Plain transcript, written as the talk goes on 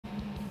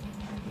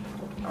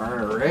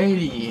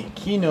Alrighty,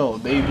 kino,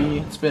 baby.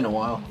 It's been a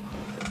while.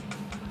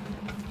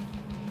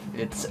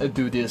 It's a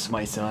do this,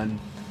 my son.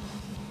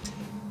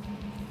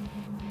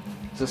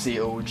 Ça c'est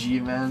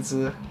OG, man,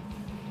 ça.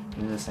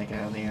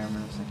 1951,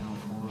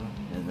 1953,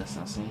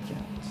 1950.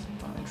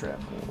 Time travel.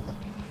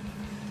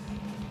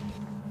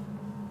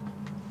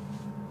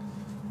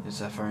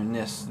 Ça fait un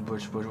nest du bout,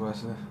 je sais pas jouer à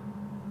ça.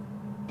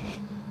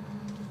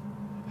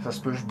 Ça se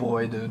peut que je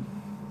broye, dude.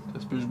 Ça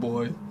se peut que je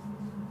broye.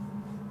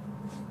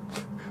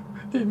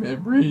 Des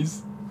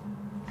memories.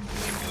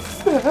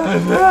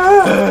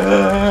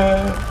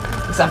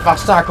 Ça me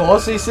farce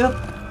encore, c'est ça?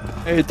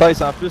 Hey,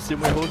 Tys, en plus, c'est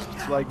moins haut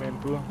que tu like même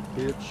pas,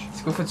 bitch.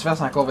 C'est quoi faut que tu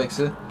fasses encore avec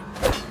ça?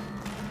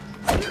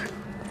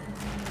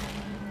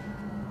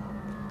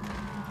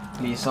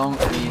 Les songs,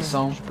 Je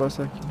sais pas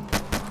ça.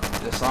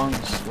 the songs,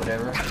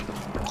 whatever.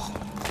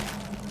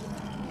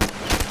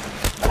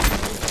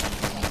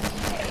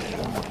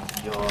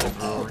 Yo,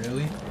 bro,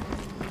 really?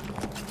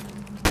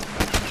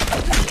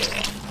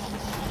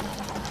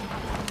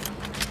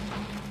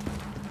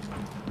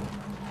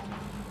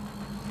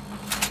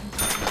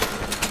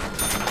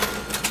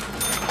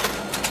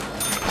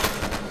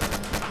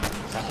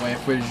 C'est la première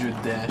fois que je joue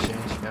dedans, Shayne,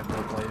 je suis capable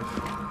de play.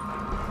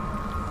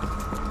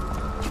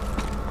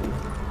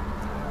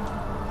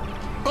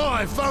 Oh,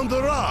 I found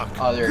the rock!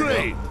 Oh, there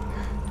Great. you go.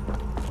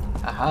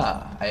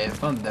 Aha, I have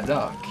found the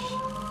rock.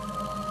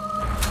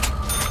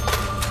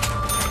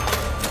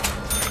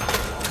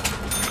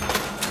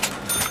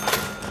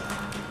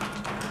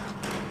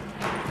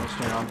 Let's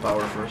turn on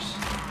power first.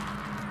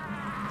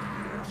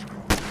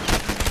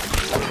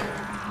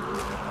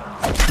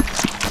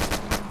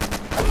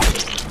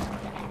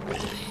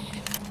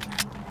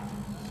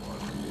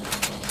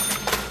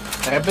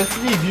 Rappelles-tu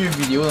les vieux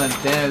vidéos dans le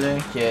temps là,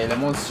 que le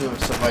monde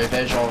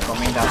survivait genre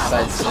combien dans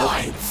le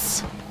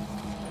site?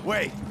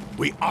 Wait,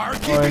 we are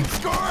keeping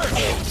score?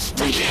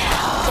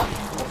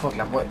 Oh fuck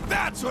la boîte.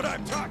 That's what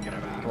I'm talking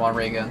about. Come on,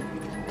 ray gun.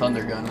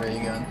 Thunder gun, ray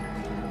gun.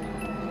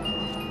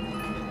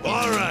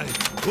 Alright,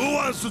 who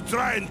wants to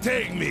try and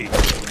take me?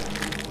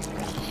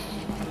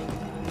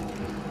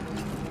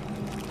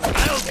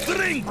 I'll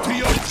drink to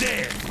your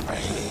death!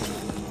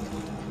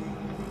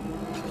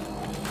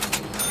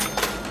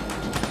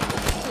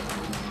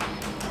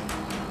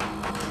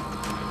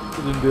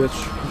 Une bitch.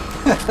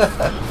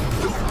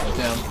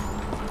 Damn.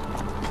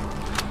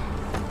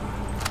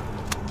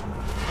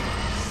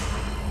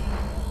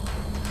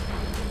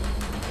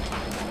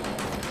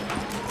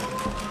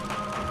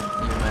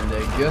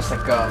 Le gars, c'est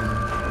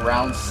comme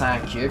round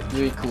 100 kick, là,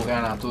 il courait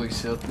alentour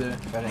ici, là,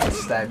 il fallait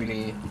stabber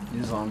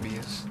les zombies.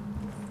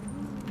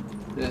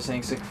 C'est ça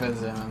qu'il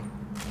faisait, man.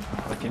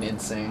 Fucking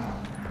insane.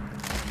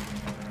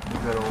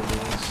 Good old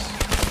days.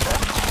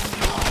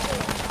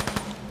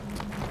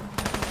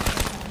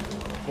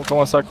 On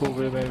commence à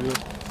courir bien vite.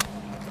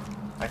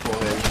 À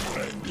courir.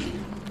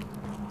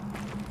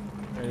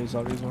 Et les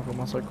zombies vont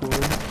commencer à courir.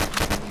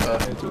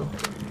 Et tout.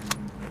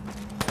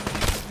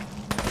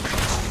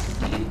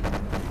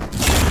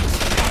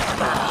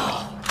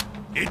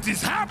 It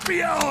is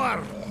happy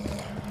hour!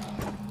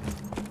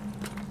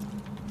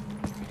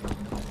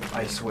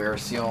 I swear,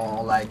 si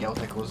on lag out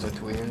à cause de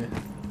toi, là.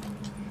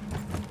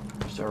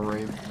 C'est un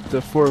rape.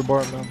 The 4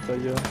 bar, man, ta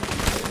gueule.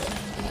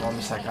 Non,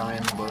 mais ça a quand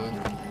même bug.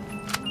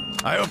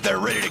 I hope they're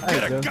ready to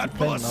get a don't gut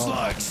full of depend on-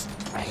 slugs.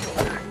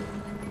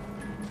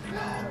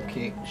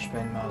 Ok, je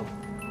fais mal.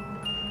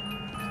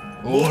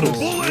 More Oh,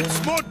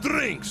 bullets, more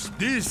drinks.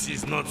 This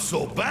is not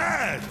so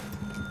bad.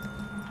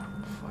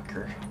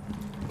 fucker.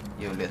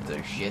 You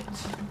little shit.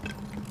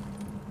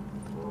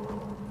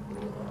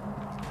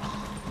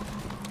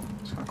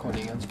 C'est encore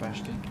des guns, tu peux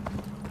acheter.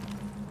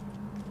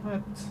 What?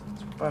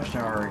 Tu peux pas acheter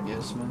un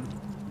Argus, man.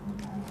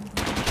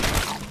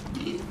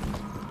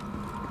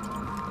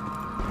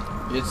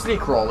 Y'a-tu les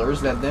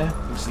crawlers là-dedans?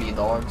 Ou c'est les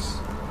dogs?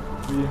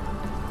 Oui.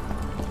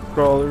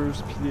 Crawlers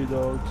pis les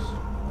dogs.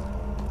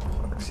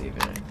 Fuck, c'est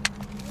vrai.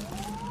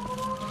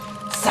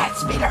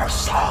 Sets me their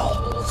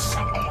souls!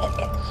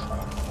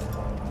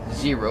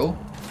 Zero?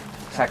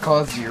 Ça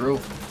casse zero.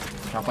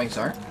 J'en pense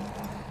un.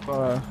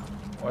 Ouais.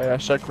 Ouais, à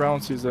chaque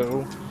round c'est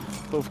 0.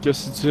 Sauf que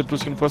si tu hits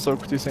plus qu'une fois, ça va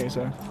coûter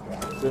 500.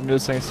 C'est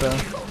 1500.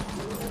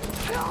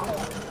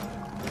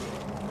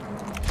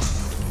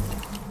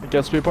 Mais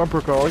quand tu payes pas un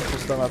peu correct,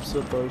 c'est dans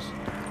l'absurde, pause.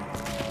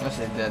 Là,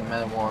 c'est Dead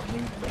Man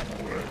Walking.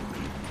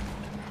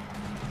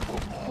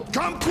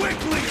 Come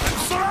quickly! I'm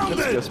Tu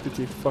surrounded! gaspilles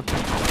tes fucking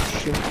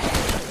shit.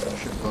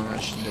 Je sais pas, man,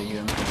 je suis de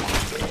gun.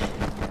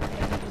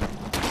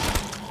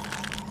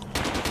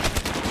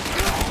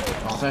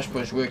 Pour ça, je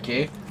peux jouer,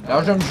 ok. Là,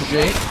 je vais me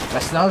juger,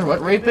 mais sinon, je vais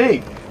te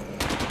raper.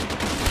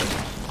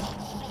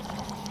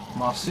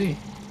 Merci.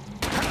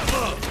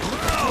 Oh,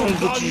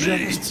 on me!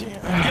 Get it?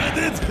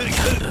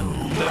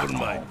 Never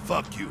mind.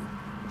 Fuck you.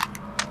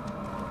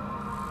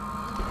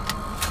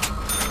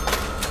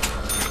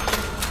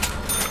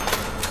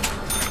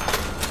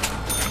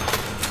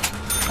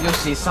 Là,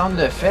 c'est sound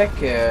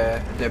effect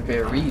de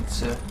Buried,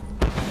 ça.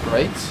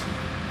 Right?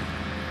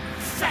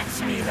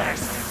 Fetch me their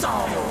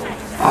soul!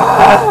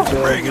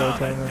 Bring on!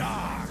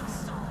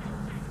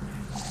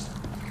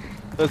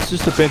 Là-dessus,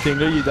 ce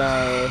painting-là, il est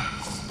dans.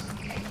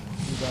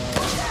 Il est dans.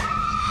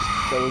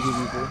 Ça va du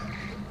niveau.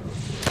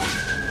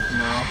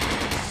 Non.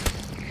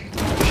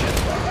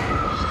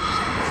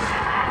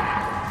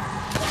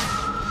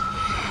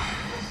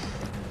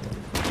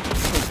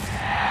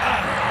 I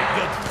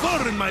got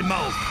fur in my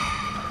mouth.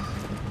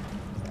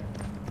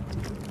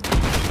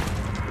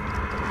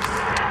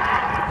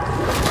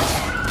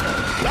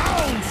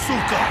 Down,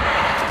 suka.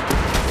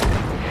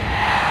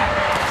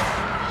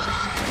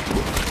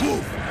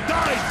 Move.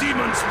 Die,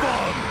 demon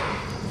spawn.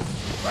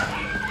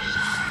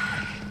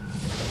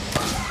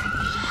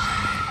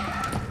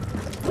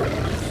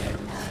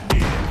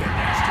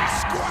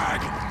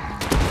 Squag.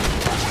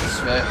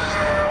 Sweat.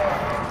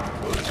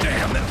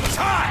 Damn, that was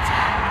hot.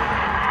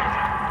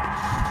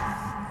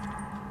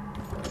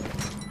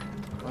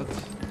 What?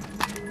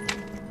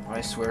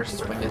 I swear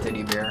it's when the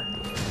teddy bear.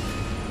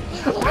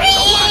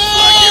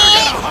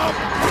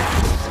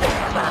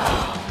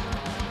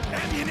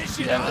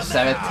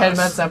 Ça avait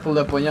tellement de sang pour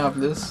le poignet en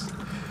plus.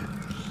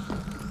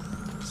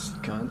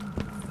 C'est con.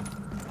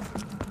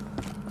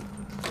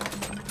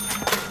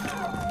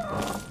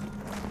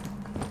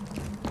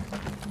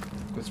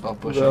 Pourquoi tu parles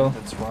pas, Shayne?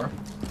 T'as-tu peur?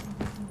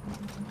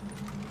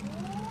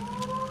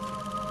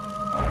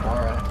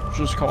 Alright.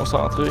 Juste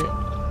concentré.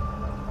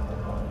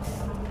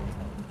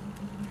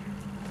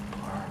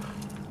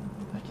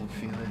 I can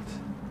feel it.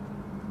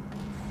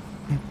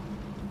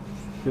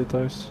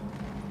 Vitesse.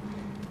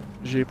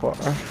 J'ai peur.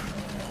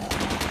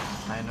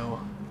 I know.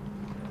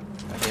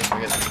 Ok,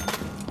 forget it.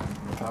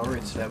 Power,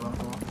 es-tu là-bas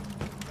encore?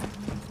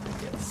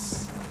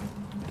 Yes.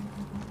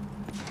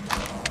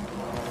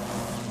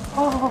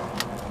 Oh!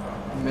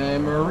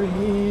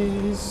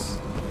 Memories!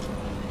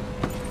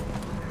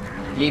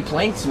 Les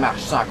plaintes, tu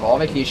marches encore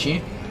avec les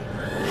chiens?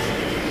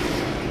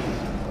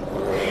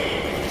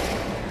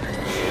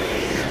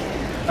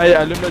 Hey,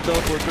 allume le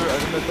teleporter,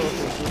 allume le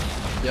teleporter.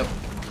 Yep.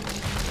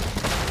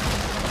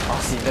 Oh,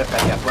 c'est vrai,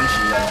 parce qu'à point, je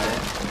suis là-dedans.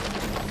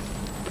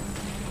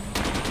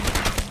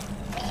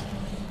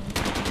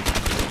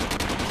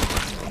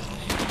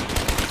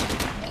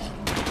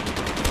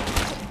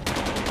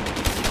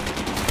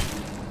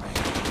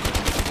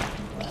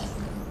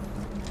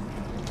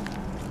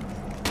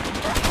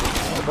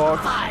 Oh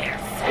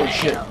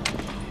shit.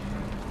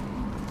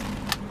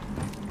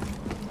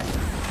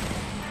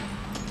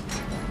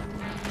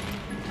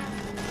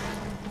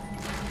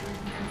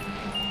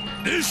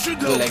 This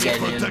should help Like to I did,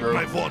 protect bro.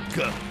 my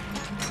vodka.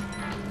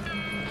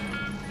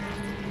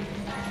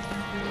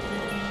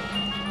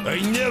 I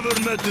never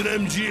met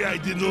an MG I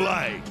didn't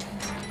like.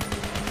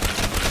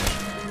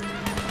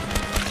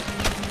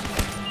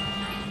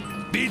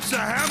 Beats a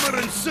hammer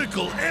and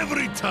sickle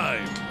every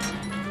time.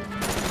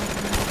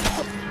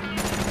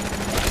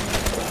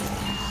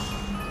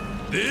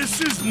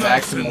 This is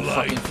Maximum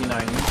nothing fucking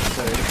like. T90,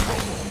 sorry.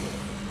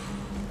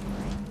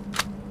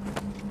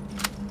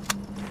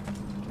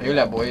 J'ai eu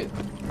la boîte.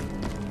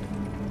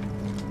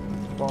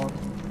 Bon.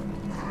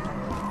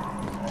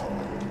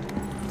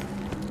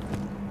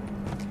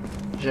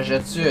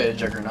 J'achète-tu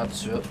Juggernaut tout de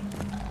suite?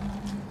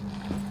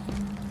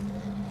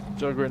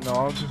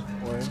 Juggernaut.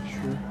 Ouais,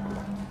 sure.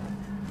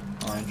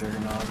 Ouais,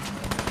 Juggernaut.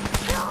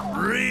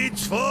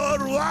 Reach for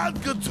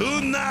vodka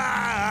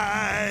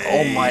tonight.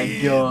 Oh my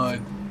god.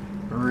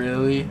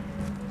 Really?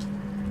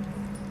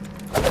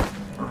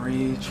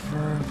 Reach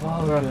for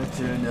vodka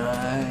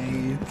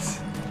tonight.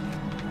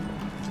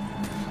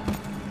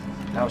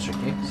 Ah, je suis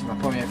ok. C'est ma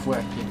première fois,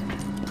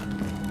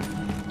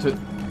 ok.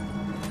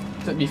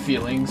 Toutes mes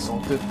feelings sont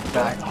toutes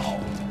back.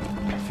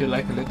 I feel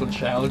like a little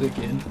child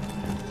again.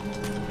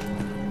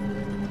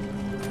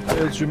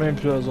 Tu même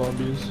plus à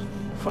zombies.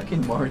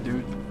 Fucking more,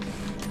 dude.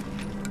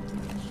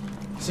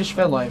 Si je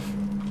fais live,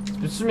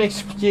 peux-tu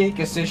m'expliquer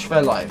que si je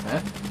fais live,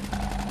 hein?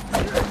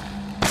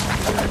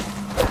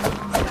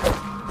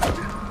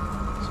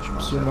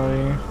 Absolument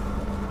rien.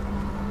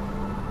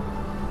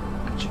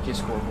 Checker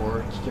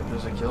scoreboard, qui a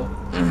plus de kills.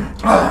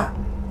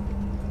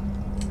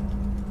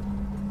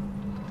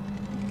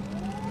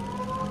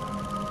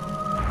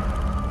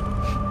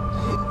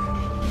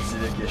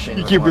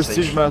 Qui est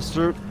Prestige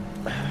Master?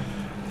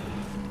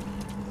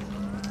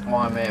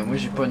 Ouais, mais moi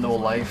j'ai pas no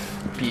life,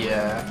 pis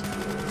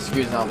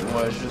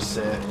excusez-moi,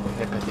 juste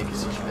répéter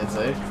ce que je voulais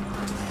dire.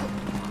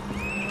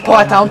 Oh,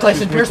 attends,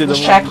 Tyson Pierce pour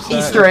chaque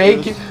Easter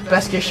egg,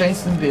 parce que Shayne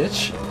c'est une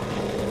bitch.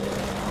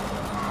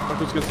 En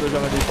tout ce que tu veux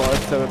jamais les faire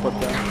si t'avais pas de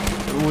temps.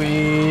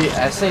 Oui,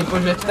 essaye pas,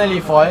 je vais tout le temps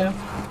les faire.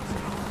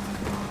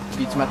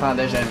 Pis tu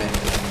m'attendais jamais.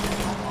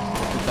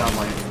 Tout le temps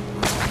même.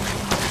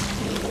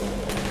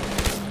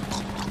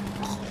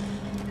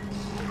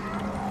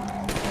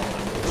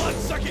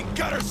 Blood-sucking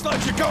gutter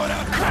slugs are going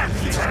out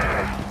crazy.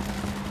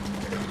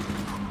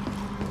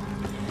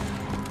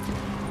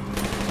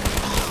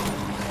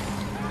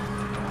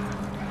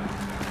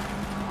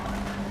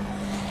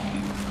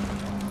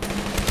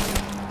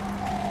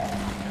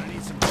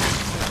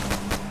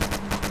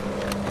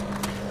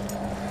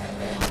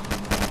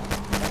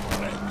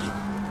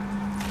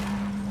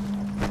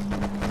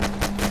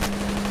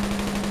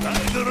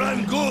 Either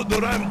I'm good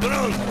or I'm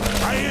drunk.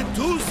 I hit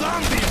 2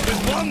 zombies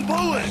with 1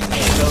 bullet.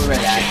 So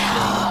relax.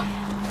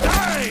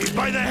 Die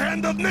by the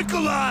hand of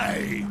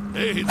Nikolai.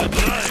 Hey, the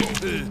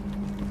drive.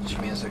 Je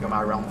viens ça comme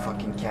à round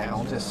fucking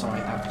 40, ils sont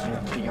interdits de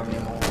prier comme les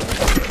mondes.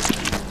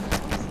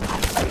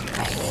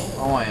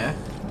 Oh ouais, hein?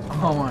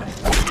 Oh ouais.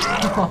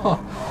 Oh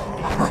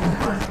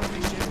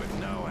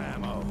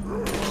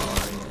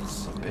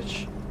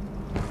bitch.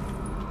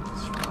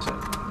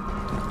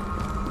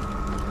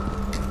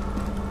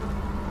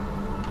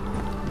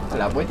 Ah,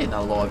 la boîte est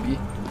dans le lobby.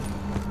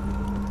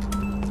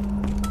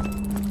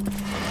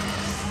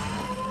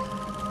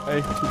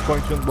 Hey, 2 points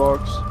in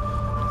box.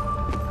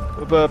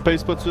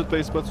 Pace pas tout de suite,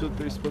 pace pas tout de suite,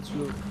 pace pas tout de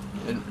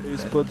suite.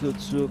 Pace pas tout de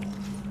suite.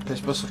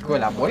 Pace pas sur quoi,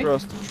 la boîte?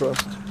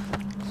 Trust.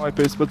 Ouais,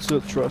 pace pas tout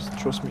de suite,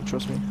 trust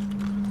me.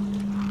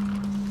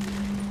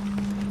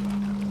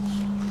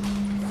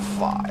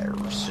 Fire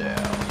sale.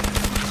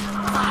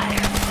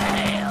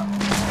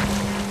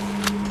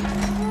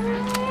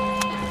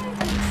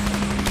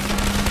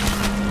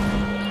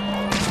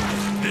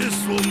 This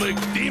will make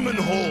demon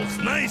holes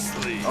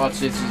nicely. Ah,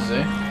 tu l'as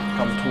utilisé.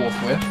 Comme 3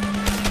 fois.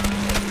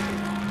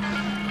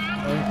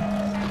 Oh,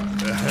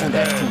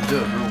 that too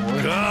good, bro.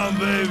 Come,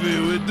 baby,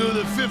 we do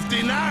the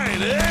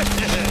 59, eh?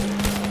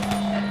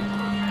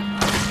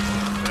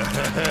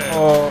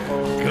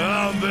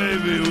 Come,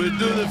 baby, we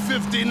do the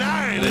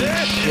 59,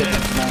 eh? Shit,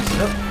 that's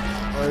messed up.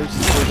 Ouais,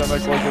 c'est jamais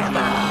quoi que je l'ai.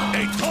 A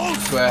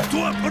toast Ouais. to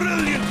a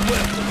brilliant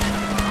weapon.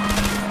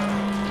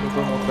 Je vais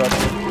pas montrer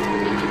après.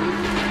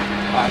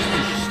 Ah, je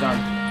suis stun.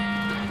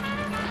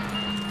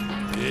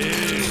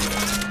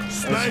 Yeah.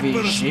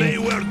 Snipers may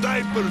wear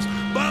diapers,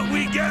 but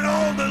we get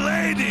all the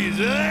ladies,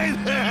 eh?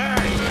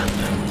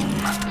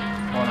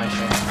 Oh, nice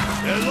shot.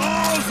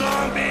 Hello,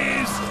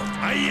 zombies!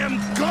 I am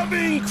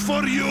coming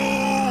for you!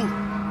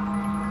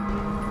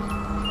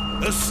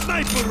 A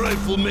sniper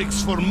rifle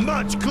makes for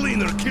much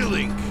cleaner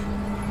killing.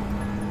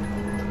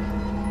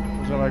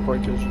 Jamais quoi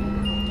que je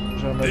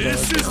l'ai.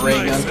 This is Ray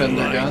gun, nice and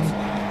thunder light. gun.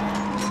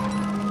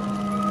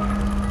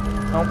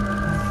 Non.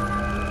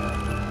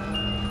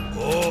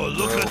 Oh,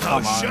 look at how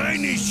come on.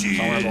 shiny she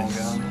C'est un bon is!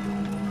 gun.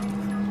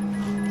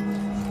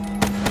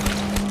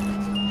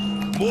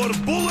 More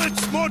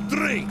bullets, more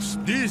drinks.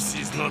 This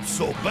is not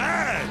so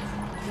bad.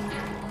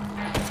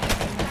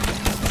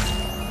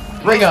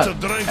 Ray gun. Must have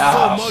drank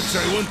Ah. so much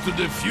I went to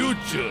the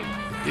future.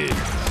 Yeah.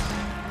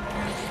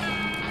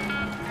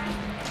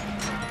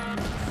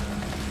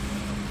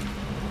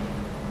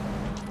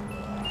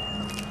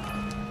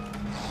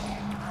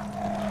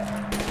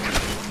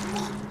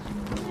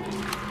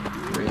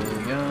 Ray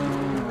gun.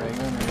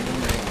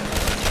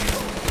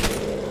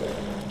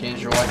 Ok,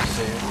 je vois que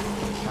c'est...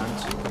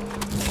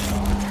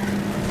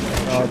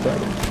 Ah,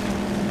 attends.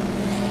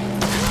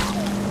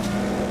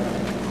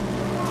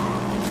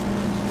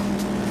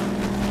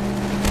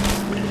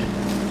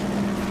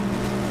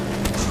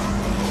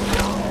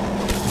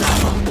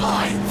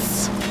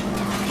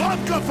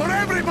 Vodka for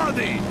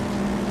everybody!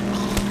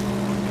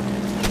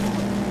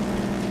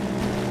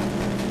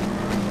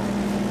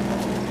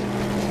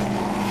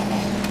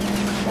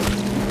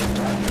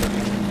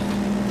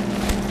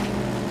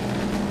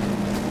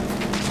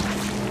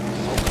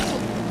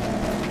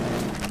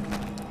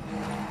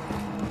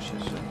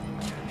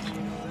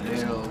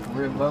 Little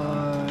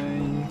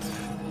revive.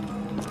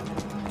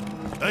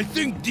 I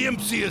think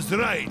DMC is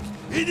right.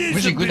 It is Moi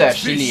j'ai a le goût bit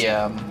d'acheter fishy.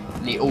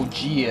 les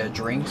OG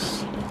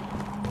drinks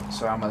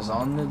sur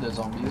Amazon là, de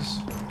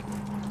zombies.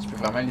 Tu peux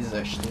vraiment les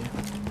acheter.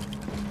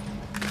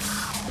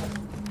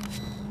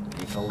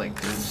 Les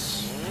collectors.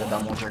 Là,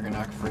 dans mon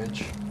Juggernog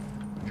fridge.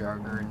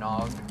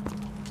 Juggernog.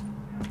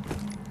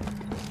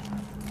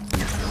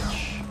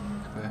 Bitch.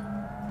 Quoi?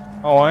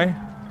 Ah ouais?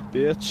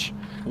 Bitch.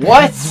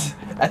 What?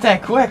 Attends,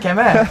 quoi?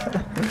 Comment?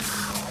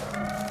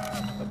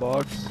 La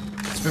box.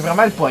 Tu peux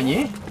vraiment le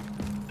poigner?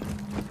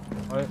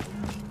 Ouais.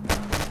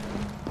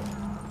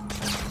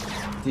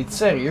 T'es-tu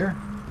sérieux?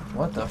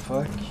 What the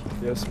fuck?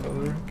 Yes,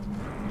 mother.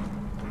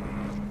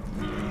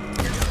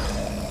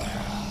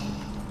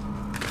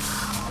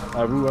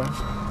 À vous, hein.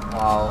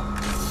 Wow.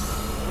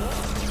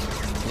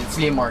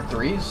 Y'a-tu les Mark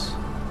 3s?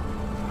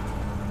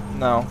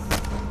 Non.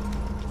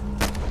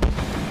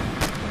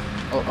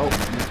 Oh, oh,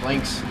 les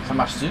planks. Ça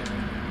marche-tu?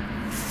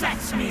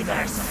 Fetch me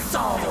their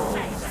souls!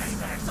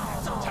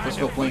 C'est pas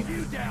sur le plank.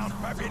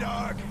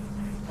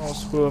 On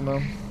se pas,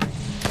 man.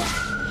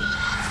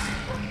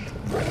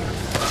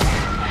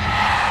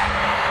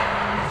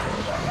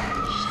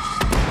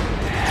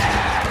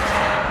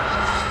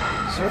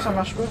 Sûr, ça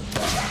marche pas?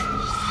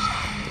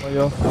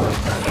 Regarde.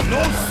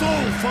 No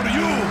soul for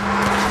you!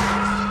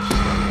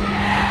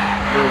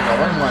 Yo, il va y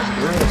avoir une Mark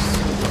 2, what the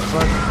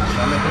fuck? Je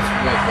savais même pas que tu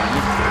pouvais être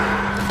pogné.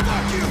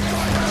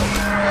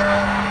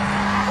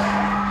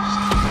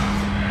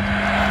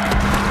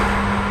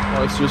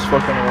 Ouais, c'est juste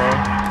fucking raw.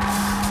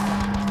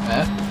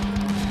 Hein?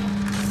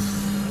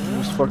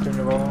 Juste fucking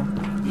raw.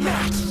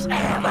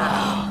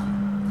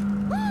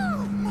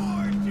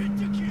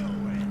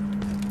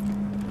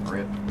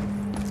 Rip.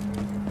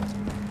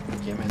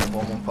 Ok, mais bon,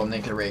 on va me promener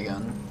avec le ray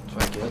gun.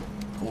 Fuck it.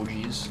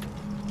 OGs.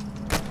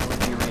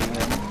 OG ray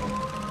gun.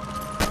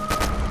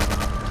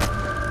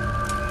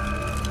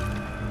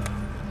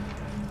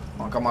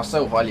 commencer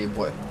à ouvrir les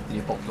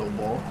portes au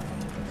bord.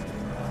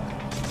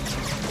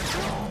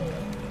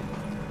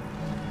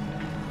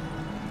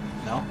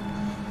 Non?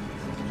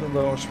 Ça me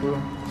dérange pas.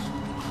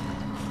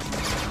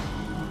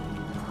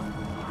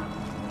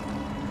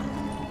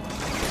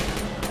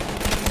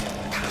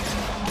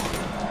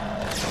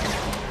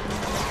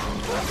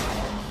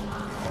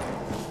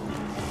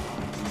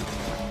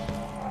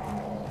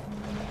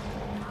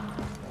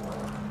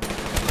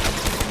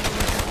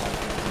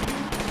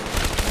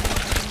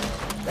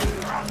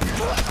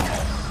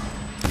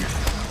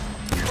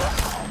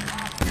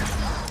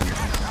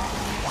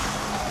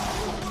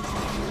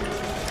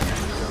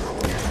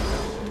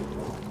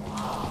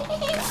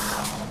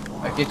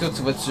 Ok, toi,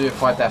 tu vas-tu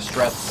faire ta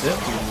strat ici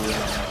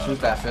ou tu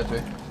t'as fait, toi?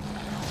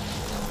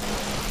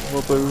 On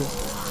va pas où.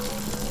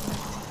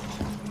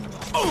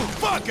 Oh,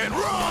 fucking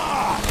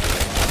raw!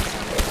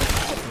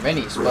 Ben,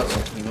 les spots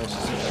sont kino, c'est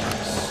ça, je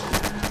pense.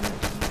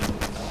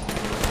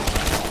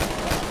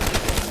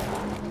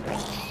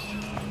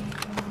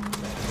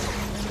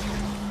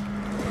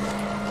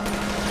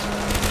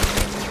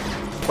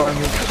 Pas la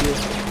nuke tout de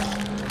suite.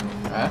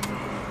 Hein?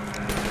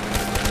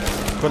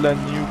 Pas la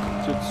nuke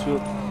tout de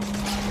suite.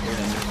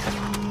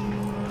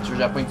 Tu veux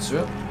que j'appointe tout de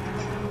suite?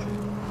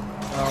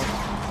 Non.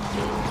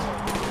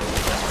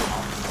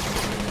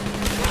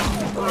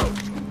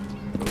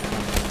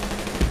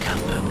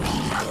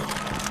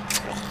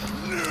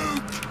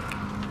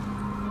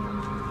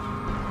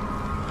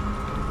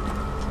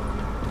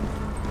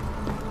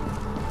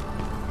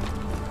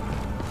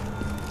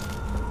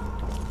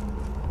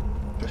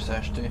 Je peux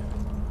s'acheter.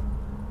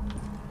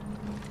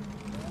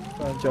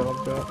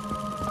 44.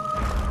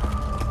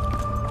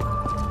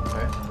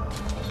 Ouais.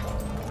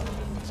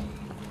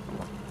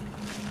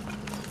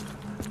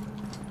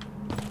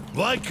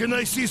 Why can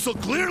I see so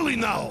clearly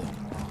now?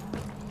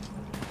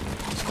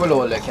 C'est quoi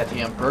le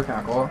quatrième perk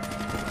encore?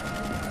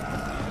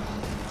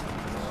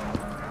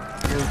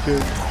 Ok.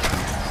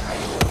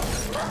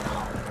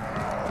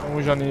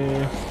 Moi j'en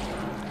ai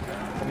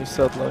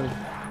 7 là.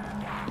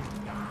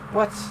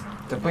 What?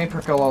 T'as pas un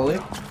perk à l'aller?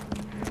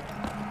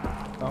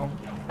 Non.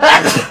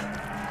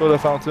 Sur le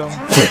fountain.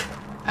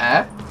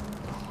 Hein?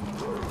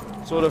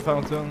 Sur le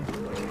fountain.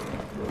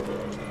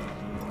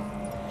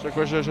 Chaque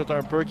fois que j'achète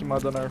un perk, il m'en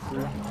donne un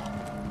fruit.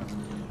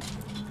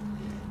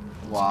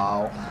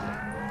 Wow.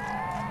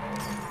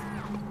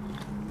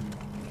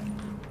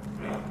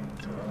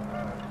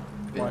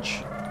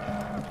 Bitch.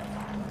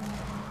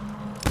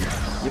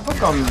 Y'a pas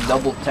comme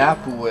double tap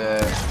ou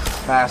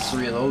fast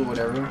reload ou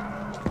whatever?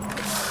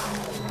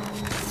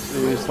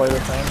 C'est sleight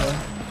of hand, ouais.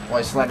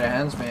 Ouais, sleight of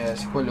hands, mais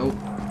c'est quoi l'autre?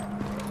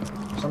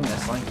 Ça me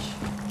laisse 5.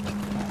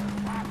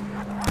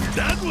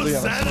 That was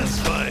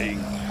satisfying.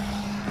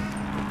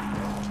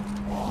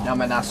 Non,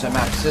 mais dans ce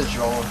map-ci,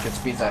 genre, que tu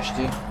peux les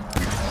acheter.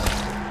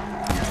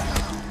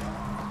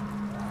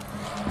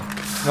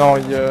 Non,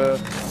 il y a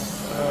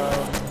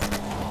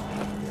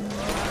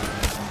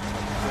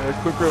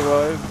quick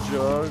revive,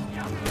 jog,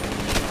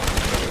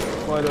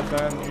 sleight of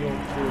hand, heal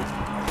too.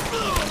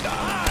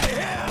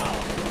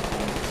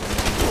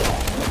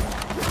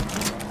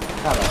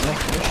 Ah bah, mec,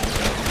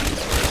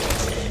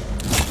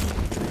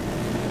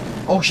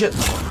 oh shit!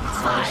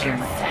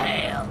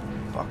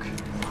 Fuck.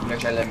 Là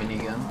que j'ai la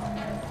minigun.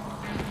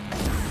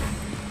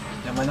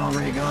 Y'a maintenant un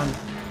ray gun.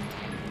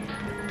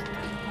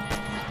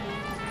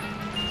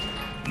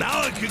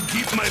 Now I can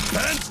keep my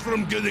pants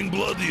from getting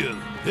bloodier.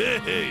 Hey,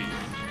 hey.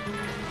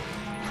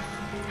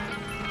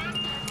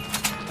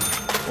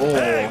 Oh!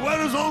 Hey,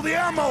 where is all the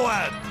ammo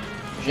at?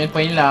 Je viens de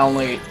pogner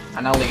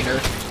l'annihilator.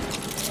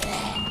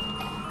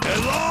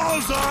 Hello,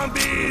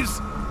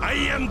 zombies! I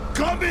am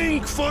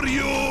coming for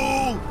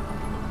you!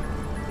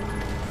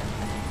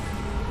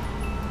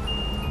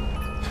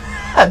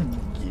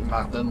 Il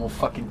m'a redonné mon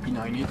fucking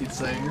P90, t'es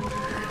sérieux?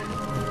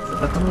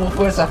 Ça fait 3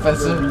 fois que ça fait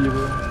ça.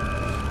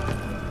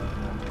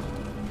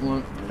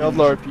 Ouais. Regarde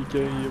le RPK, il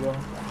est bon.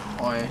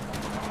 Ouais.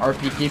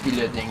 RPK pis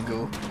le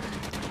dingo.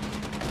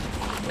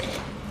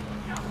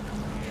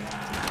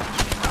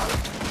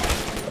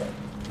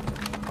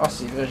 Ah,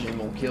 c'est vrai, j'ai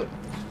mon kill.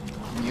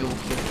 Mule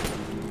kill.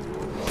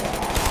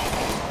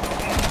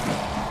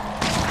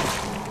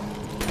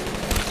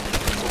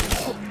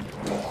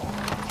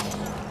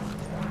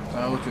 C'est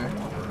un autre.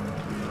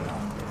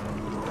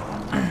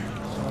 Ça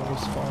va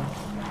se faire.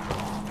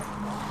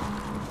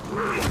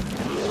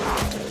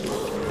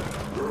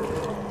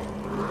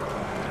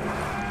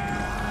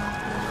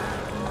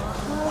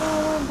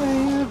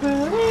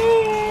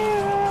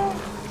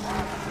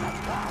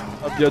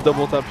 Ah, puis il y a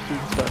double tap dessus,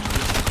 tu peux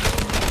acheter.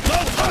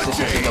 Ah, c'est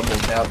ça, c'est double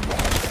tap.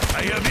 I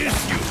have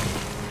issues.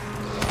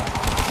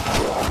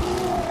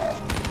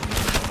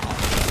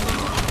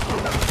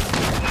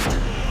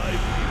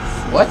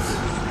 What?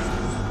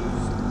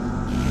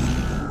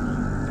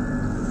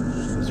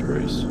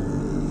 Disgrace.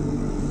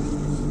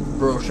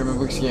 Bro, je sais même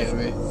pas ce qui est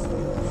arrivé.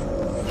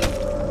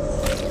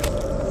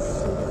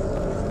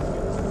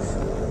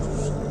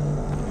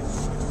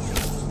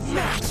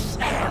 Max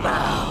ammo.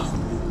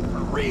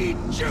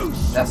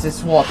 Rejuice. J'ai assez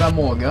swapé à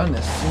mon gun,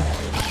 est-ce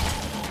que?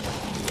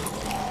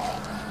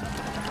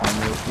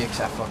 kick,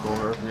 ça fuck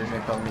over. Puis là, je viens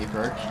de perdre mes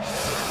perks.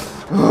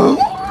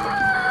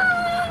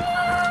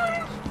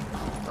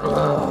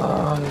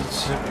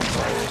 C'est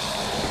nice.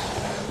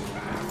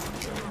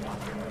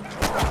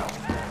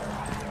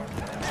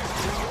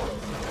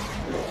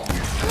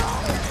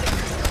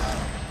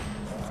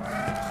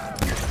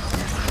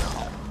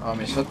 Ah,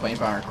 mais je suis fait pogner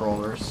par un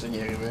crawler, c'est ça qui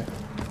est arrivé.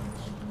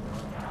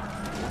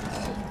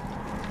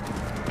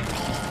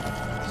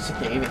 C'est ça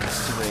qui arrive avec le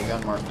Steve Gun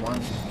Mark 1,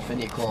 il fait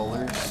des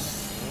crawlers.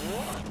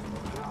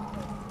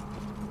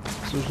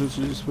 Ça, je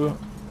l'utilise pas.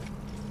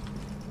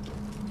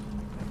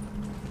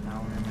 Ah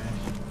ouais, mais...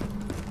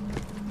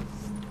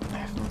 I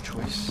have no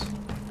choice.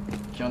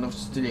 Ok, on ouvre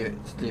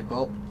toutes les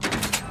portes.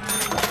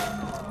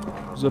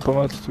 Vous avez pas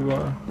mal tout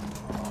ouvert.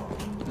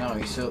 Non,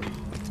 ici.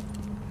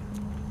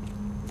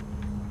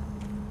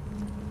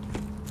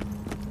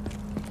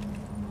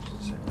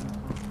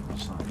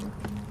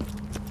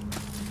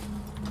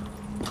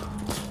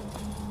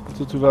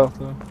 Tout ouverte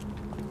là.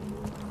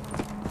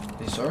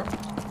 T'es sûr?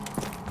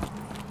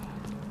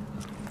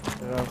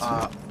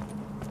 Ah.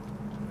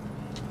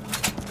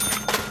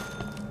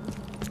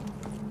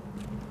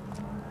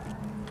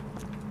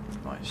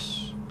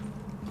 Nice.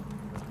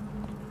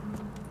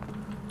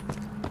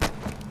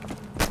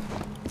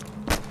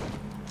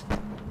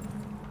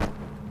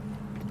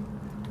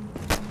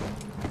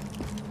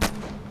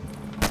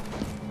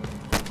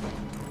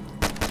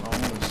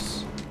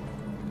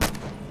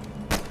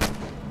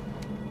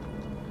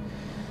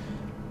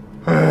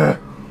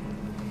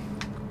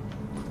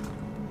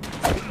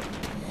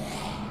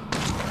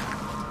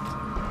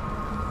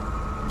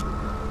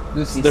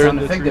 Là, c'est le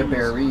sound effect de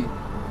Barry.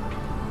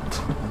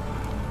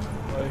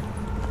 Ouais.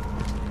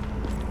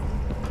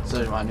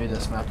 Ça, je m'ennuie de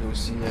ce map là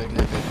aussi avec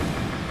le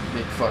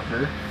big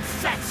fucker.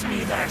 Fetch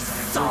me their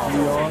soul.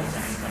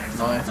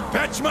 Ouais.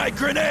 Fetch my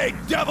grenade,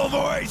 devil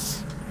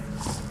voice!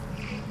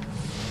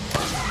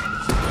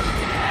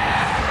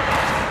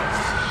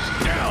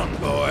 Down,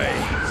 boy!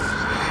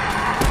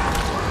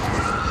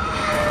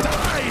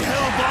 Die,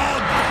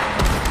 hellbog!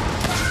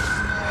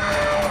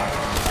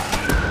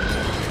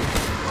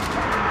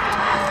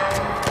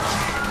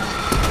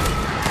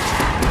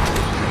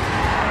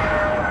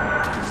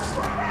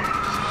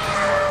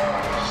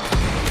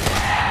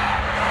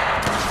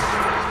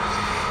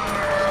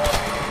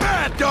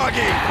 Bad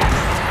doggy!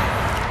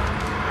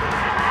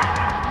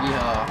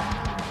 Yeah.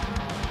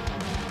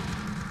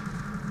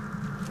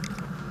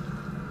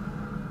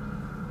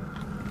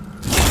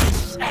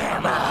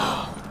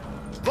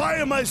 Why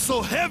am I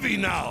so heavy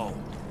now?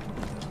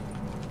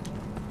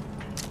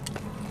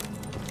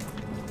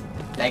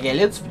 La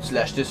galette, tu peux-tu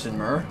l'acheter sur le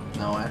mur?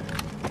 Non, hein?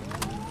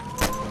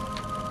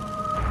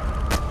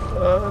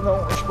 Non,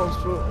 je pense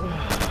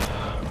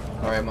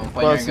pas. Ouais, bon,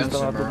 pas Pas un assez gun de sur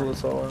temps le pour mur. le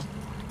savoir.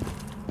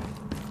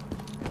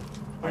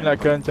 La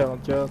conne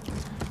 44.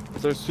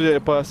 C'est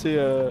pas assez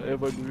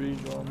évolué,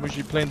 genre. Moi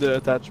j'ai plein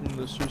d'attachments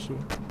dessus, ça.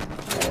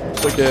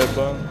 C'est ça qu'elle est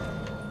bonne.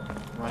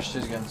 On va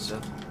acheter ce gun ici.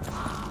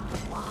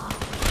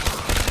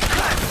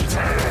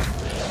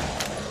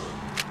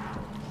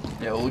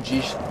 Le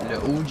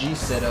OG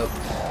setup.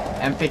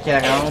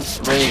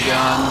 MP40, Ray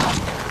Gun,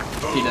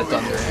 puis le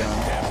Thunder Gun.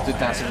 C'est tout le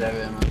temps ça que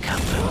j'avais, man.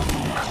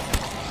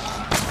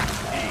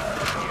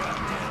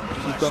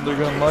 Le Thunder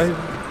Gun live?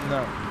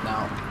 Non.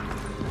 Non.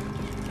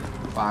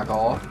 Pas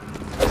encore.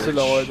 C'est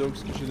le Hard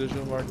Oaks que j'ai déjà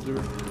Mark 2.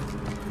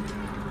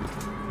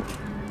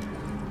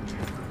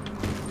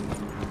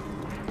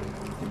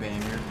 C'est bien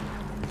mieux.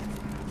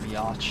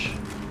 Biatch.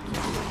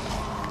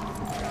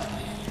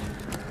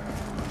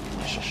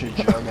 Je vais chercher le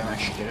jug avant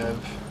que je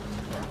crève.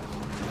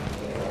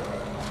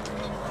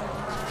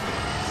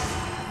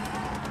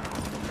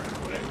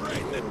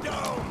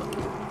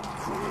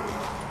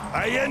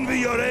 I envy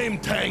your aim,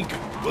 tank,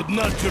 but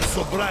not your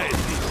sobriety.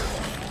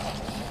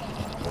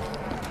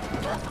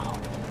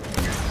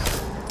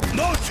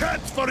 No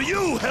chance for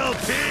you, hell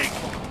pig!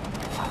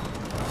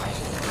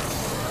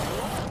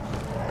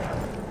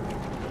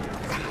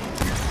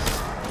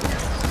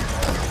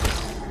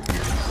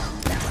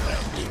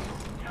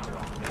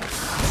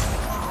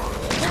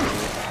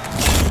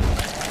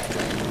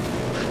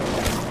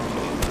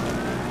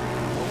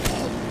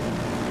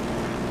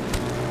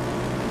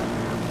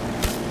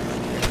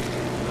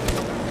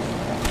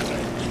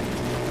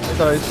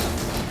 Nice.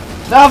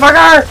 Non,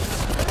 fucker!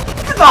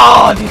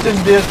 Non, t'es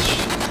une bitch!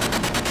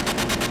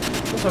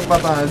 Ça, j'ai pas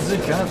entendu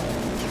quand.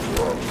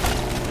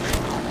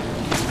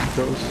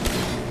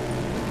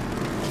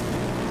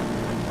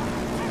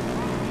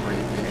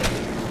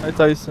 Hey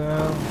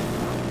Tyson.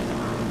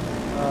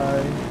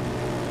 Hi.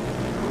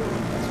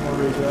 That's more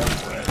Ray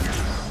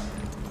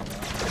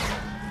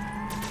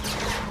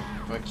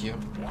Fuck you.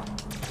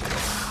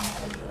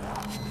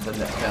 T'as de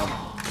la ferme.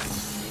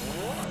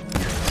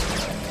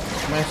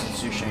 Comment c'est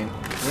dessus, Shayne?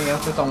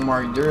 Regarde ton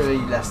Mark 2, là,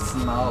 il a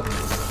style mort.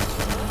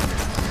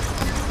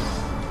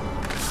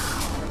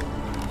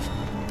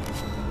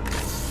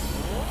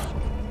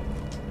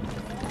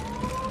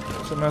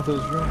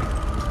 Samantha's room.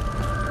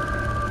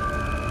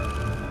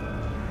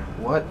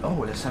 What?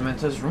 Oh, le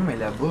Samantha's room est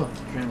là-bas.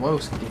 Je viens de voir où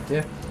ce qu'il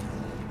était.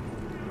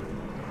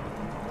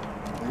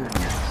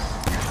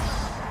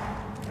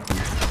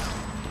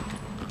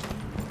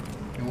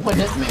 One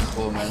hit même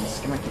pas, man.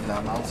 C'est comment qu'il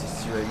la merde,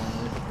 c'est Dragon.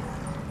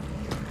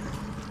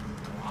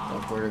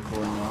 Don't put her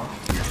cooling off.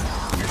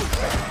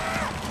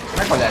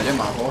 Comment qu'on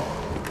l'allume encore?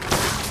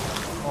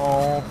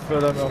 On fait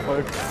la même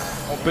affaire.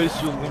 On paye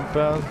sur le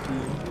limpad puis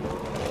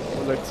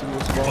on l'active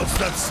au sport. What's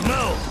that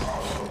smell?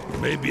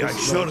 Maybe I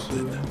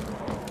shorted.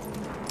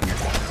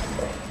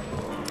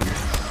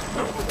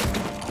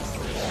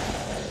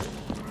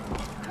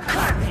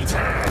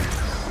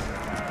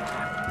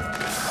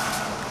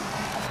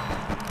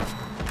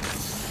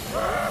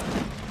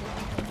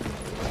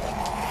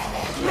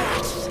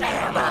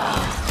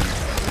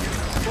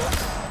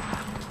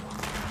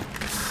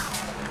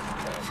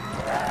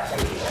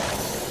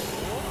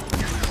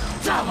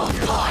 Double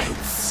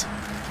points!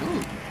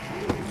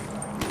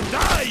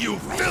 Die, you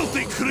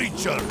filthy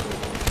creature!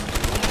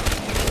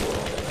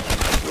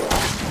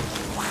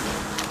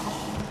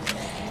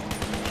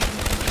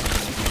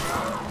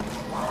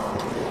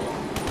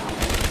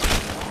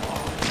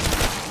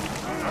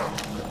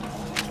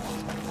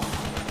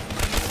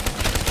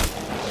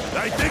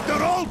 I think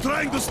they're all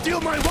trying to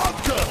steal my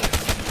vodka!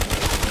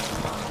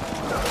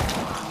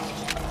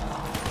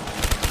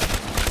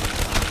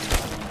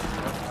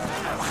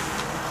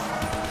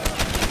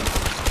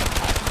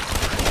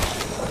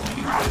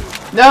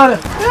 No!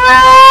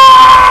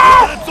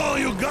 That's all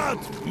you got!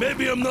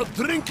 Maybe I'm not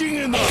drinking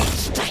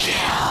enough!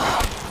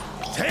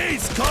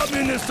 Taste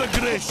communist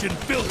aggression,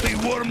 filthy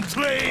worm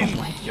train!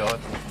 Oh my god.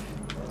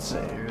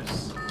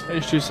 Serious.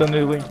 Hey, je t'ai sonné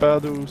le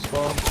limpad au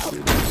sport.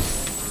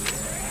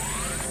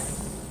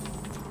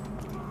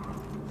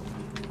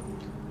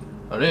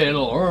 A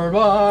little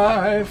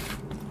Herbalife.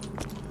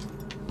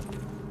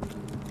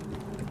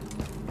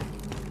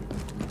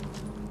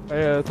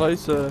 Hey,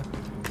 Thys,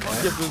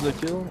 qui a plus de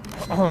kills?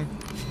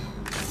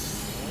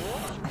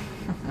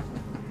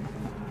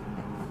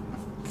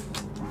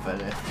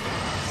 Fallait.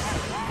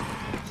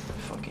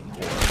 Fucking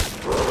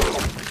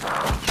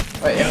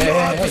whore. Hey, You know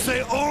how to hey.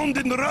 say owned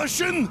in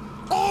Russian?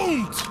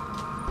 Owned!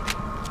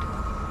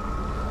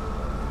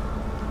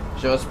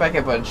 J'ose pas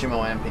qu'elle punché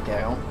mon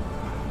MP40.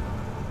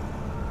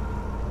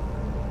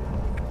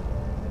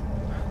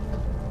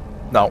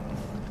 Non.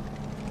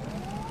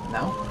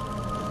 Non?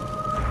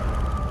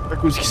 À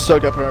cause qu'il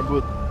suck après un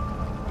bout.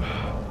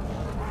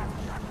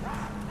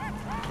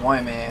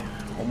 Ouais, mais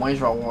au moins je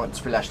vais avoir.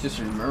 Tu peux l'acheter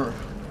sur le mur.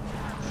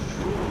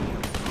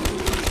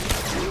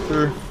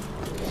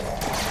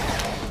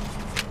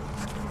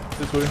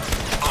 C'est toi.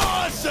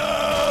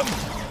 Awesome!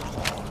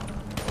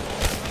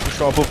 Je suis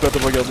pas prêt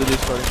à regarder les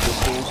starting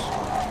pistols.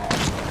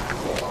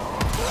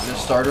 Le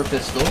starter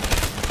pistol.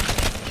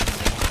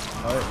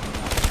 Ouais.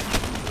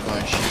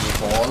 Un chien de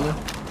ball, là.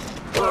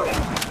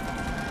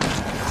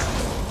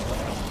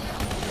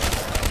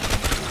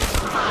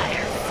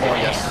 Oh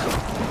yes.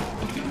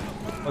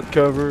 Not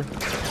cover.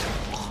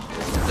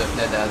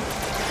 Definitely dead.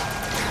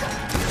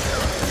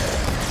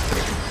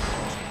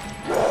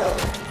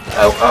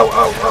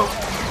 Oh.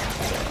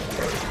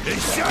 A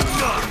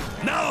shotgun!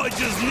 Now I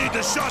just need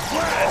a shot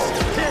blast!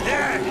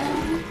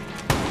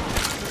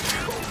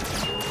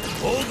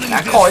 Holding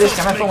D'accord, this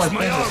comment up on va makes le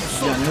my prendre, arms ce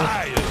so gun-là?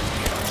 tired.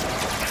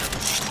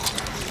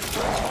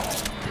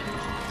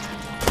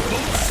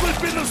 Don't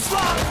slip in the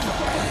slot!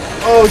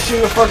 Oh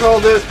shit, fuck all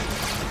this.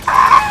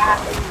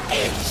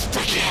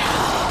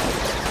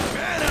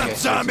 Man up,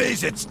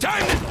 zombies! It's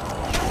time to...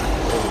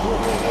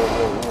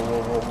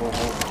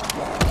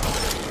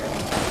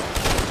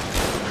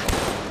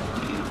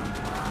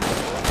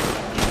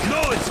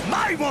 No, it's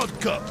my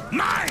vodka!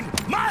 Mine!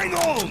 Mine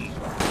own!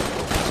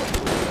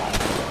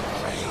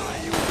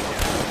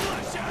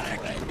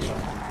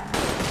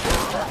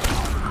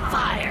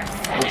 Fire!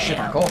 Oh shit,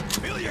 encore.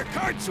 Fill your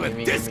carts with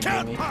Gimme,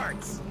 discount gimme.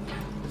 parts!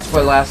 C'est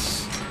pas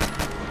last.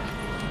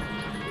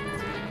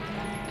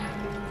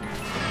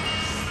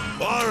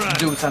 Alright,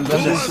 Dude, ça me who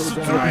donne wants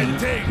to try and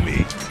take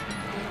me?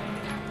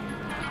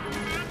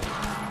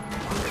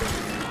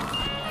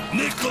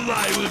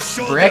 Nikolai will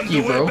show them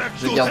Brecky, the bro. way back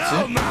Je to garde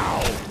hell ça.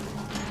 now!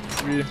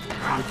 Oui, il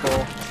est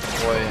fort.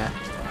 Ouais, hein.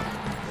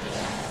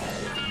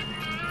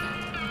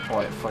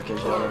 Ouais, fuck it,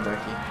 j'ai la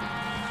Brecky.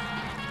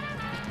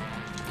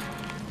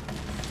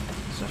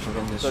 C'est un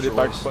fucking T'as les destroy.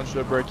 back punch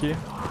de Breaky.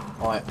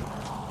 Ouais.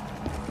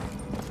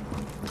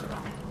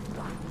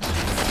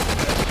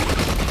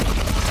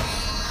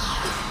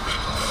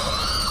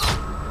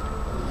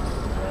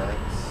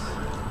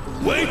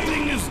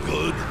 Waiting is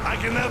good. I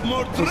can have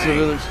more Ça c'est vrai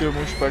drink. parce que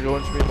moi je suis pas gros,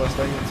 je mets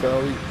Mustang et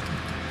Sally.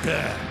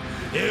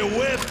 A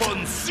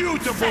weapon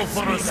suitable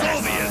for a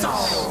Soviet.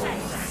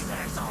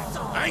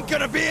 Ain't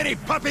gonna be any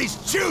puppy's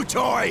chew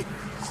toy.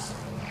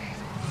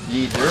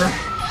 Either.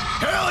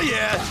 Hell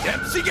yeah,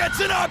 Dempsey gets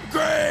an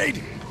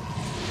upgrade.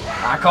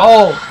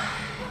 Encore!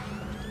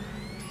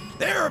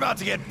 They're about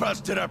to get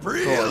busted up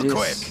real Oh, yes.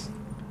 quick.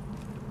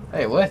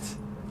 Hey, what?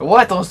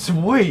 What? On se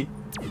oui!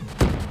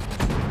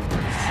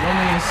 Non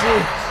mais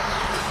ici!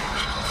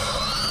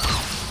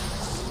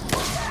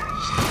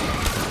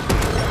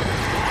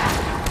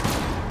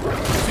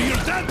 So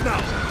you're dead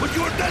now, but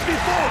you were dead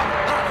before.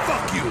 Ah,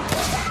 fuck you.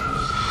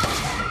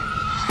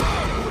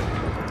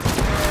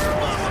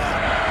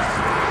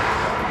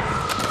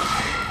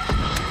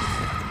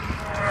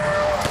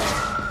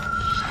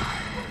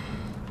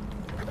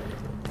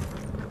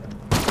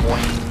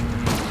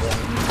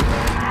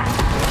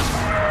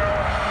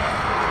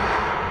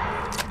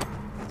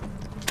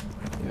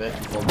 C'est vrai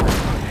qu'il faut bien.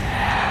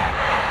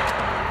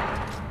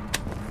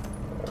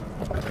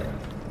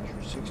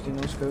 60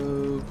 no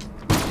scope.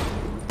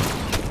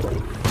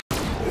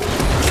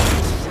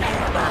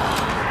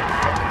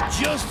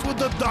 Just what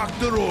the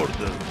doctor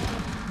ordered.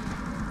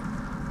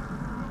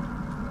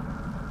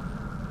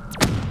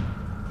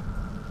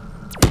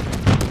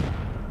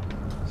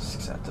 C'est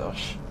que ça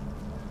torche.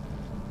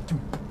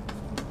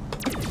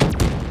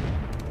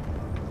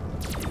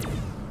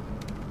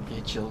 Ok,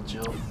 chill.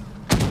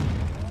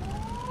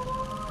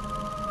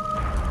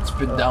 Tu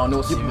peux te downer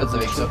aussi vite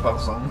avec ça par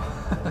exemple.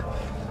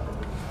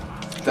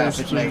 Putain,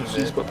 c'est que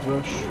c'est pas de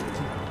rush.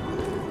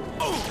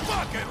 Oh,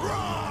 fuck it,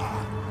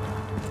 raw!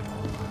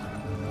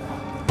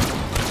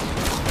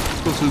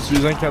 C'est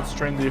utilisant quand tu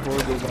traînes des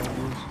hordes de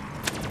zombies.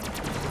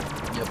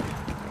 Yep.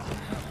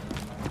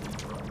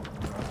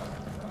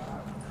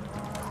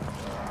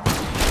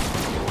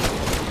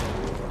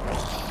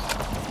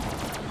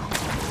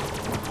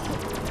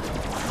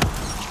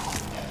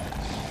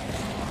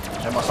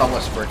 J'aimerais ça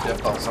avoir Super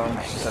Clip par exemple,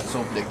 si ça te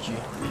sauve le cul.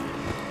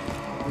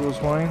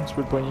 Rosemine, tu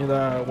peux le poigner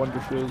dans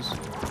Wonderfizz.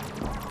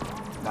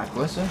 Dans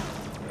quoi ça?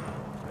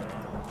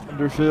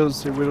 Wonderfizz,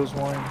 c'est Widow's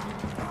Wine.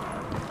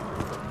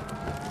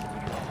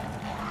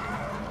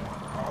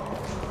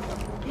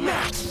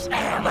 Max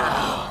ammo.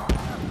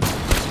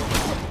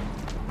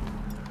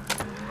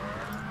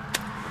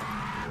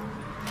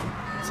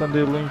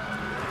 Sunday Link.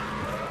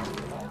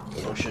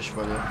 Oh shit, je suis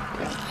pas là.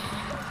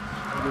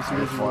 C'est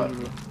le Ouais. jeu.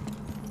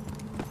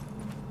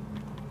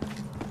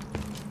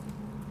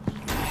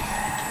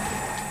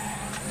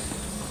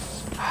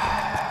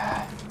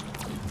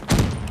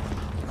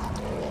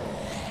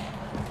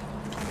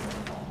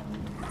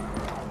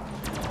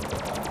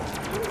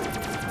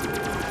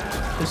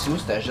 C'est où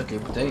tu achètes les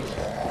bouteilles?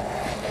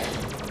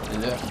 C'est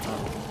là.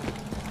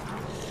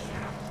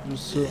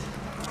 Juste ça.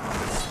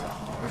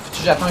 Faut-tu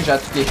que j'attends que j'ai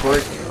toutes les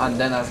perks en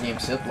dedans dans ce game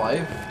site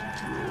live?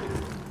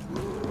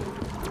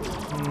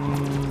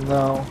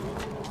 Non.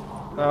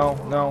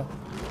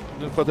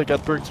 Une fois t'as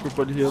 4 perks, tu peux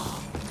pas le hit. Oh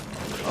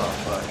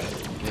fuck,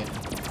 ok.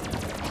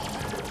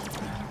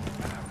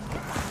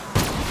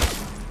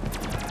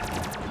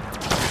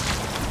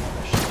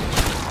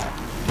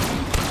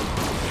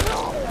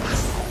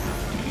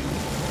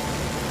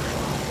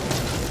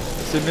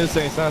 C'est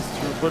 1500, si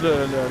tu veux pas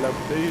la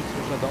bouteille, tu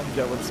veux attendre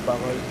qu'elle va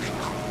disparaître.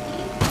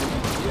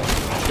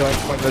 Quand tu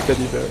prends le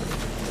deliver.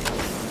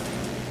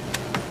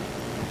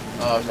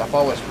 Ah, je la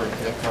pars Westbrook,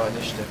 là, quand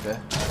je t'ai fait.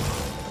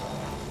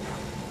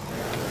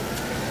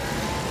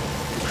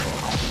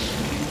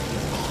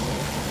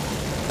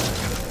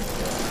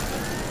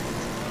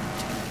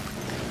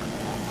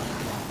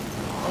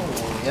 Oh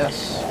yes,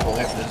 pour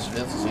être plus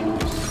vite, c'est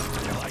loose.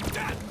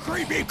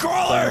 Creepy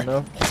crawler! Fair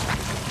enough.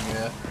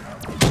 Yeah.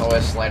 Ça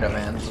va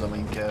Sliderman, c'est le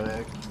même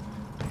correct.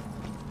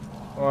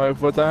 Ouais,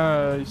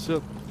 va-t'en ici,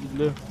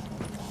 il est là.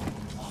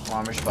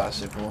 Ouais, mais je suis pas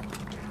assez pour.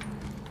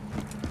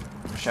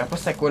 Je savais pas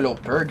c'était quoi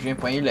l'autre perk, je viens de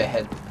poigner le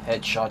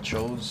headshot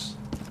chose.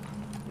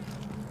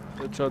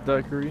 Headshot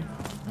daiquiri.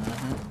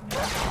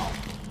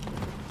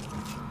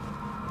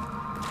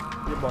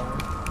 Il est bon.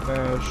 Mais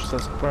ça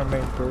c'est pas un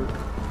main perk.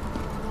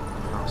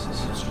 Non, c'est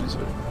ça. J'utilise ça.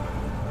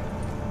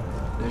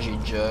 Là j'ai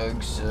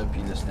jug, ça,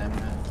 pis le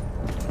stamina.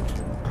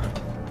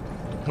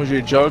 Moi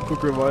j'ai jog,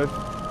 quick revive.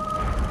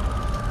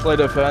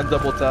 Slide of hand,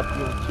 double tap,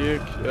 no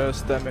kick,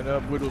 stamina,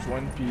 widow's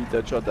wine, pis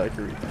deadshot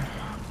daiquiri.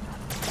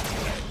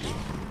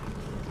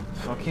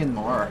 Fucking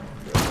more.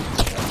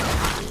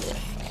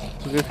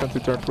 Tu sais quand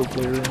t'es un pro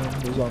player,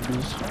 les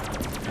zombies.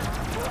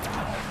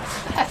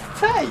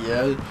 Ta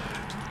gueule!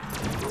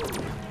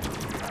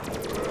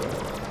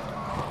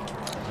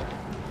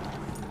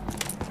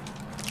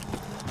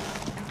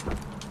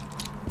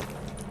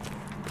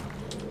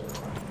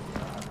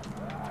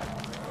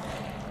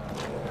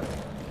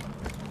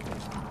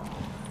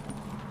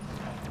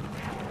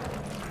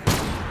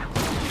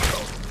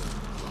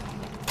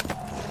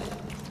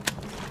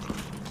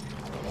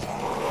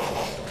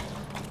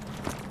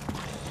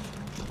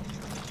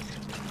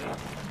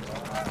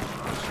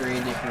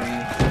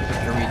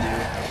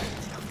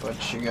 What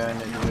you gonna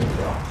do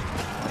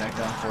when I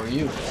come for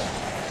you?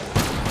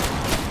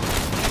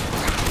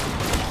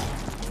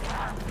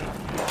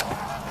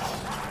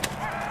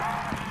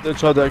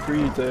 Deadshot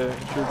daiquiri était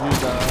introduit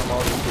dans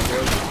Marvel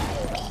Dead.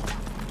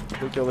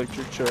 Avec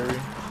Electric Cherry.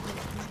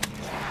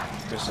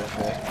 Qu'est-ce que ça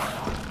fait?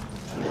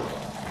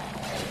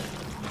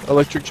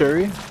 Electric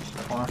Cherry?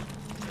 Ouais.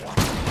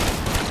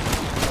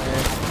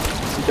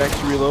 C'est quand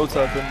tu reload,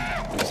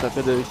 ça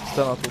fait des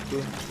cristals autour de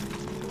toi.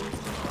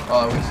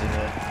 Ah oui, c'est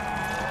vrai.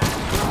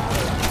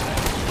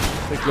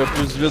 Fait que le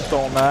plus vite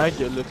ton mag,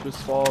 le plus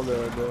fort le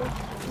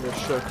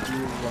choc lui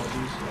aux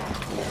zombies.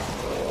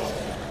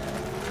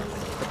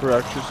 Ça peut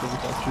actually sauver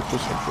quand tu es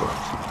plus une fois.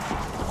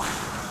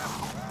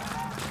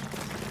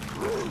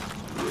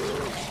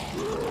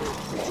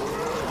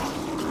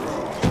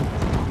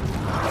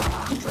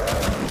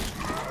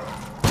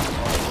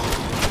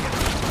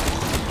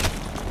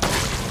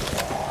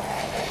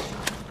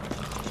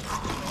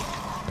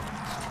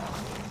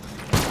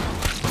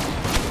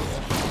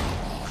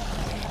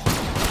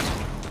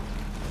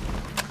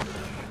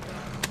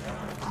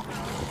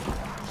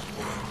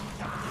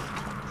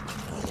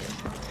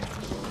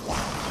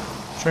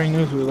 Shayne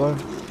is with that.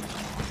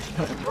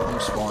 I'm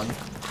spawn.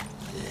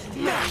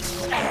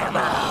 Max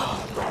ammo.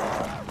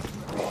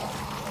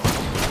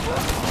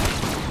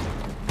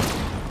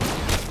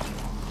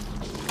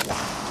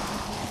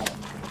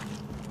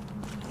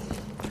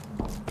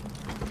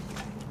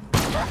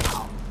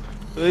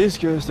 Vous savez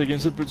que cette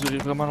game-ci peut durer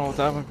vraiment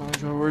longtemps avant qu'on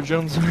joue à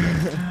Origins.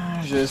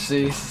 Je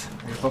sais,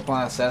 j'ai pas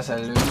pensé à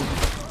celle-là.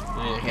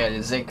 J'ai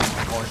réalisé quand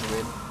on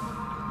jouait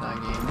dans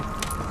le game.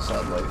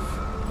 Sad life.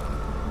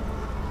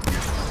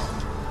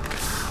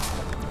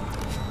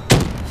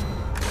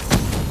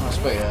 Non,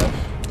 c'est pas grave.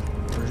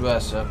 On peut jouer à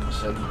ça pour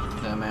ça.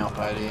 Demain on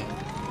peut aller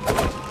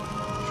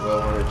jouer à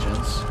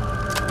Origins.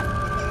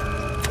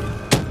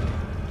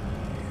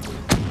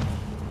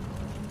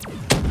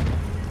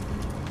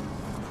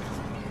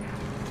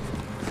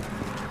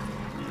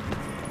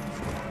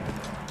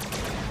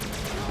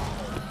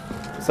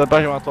 Ça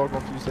paraît vraiment tard qu'on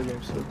finit cette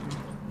game-ci.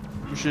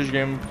 Moi je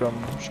game comme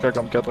jusqu'à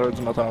comme 4h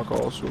du matin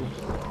encore, so.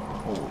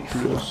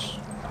 Plus.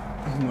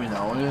 Oui,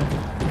 non, là.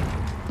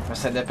 Mais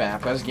ça dépend.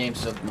 Après ce game,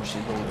 ça, moi, j'ai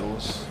dodos.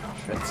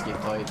 Je suis fatigué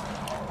peut-être.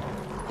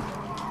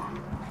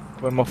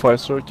 Ouais, moi, faire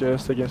sûr que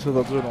cette game-ci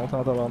va durer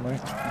longtemps dans la main.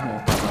 Mon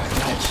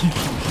tabarnak.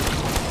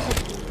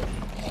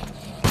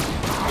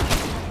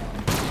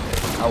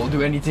 I will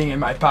do anything in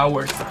my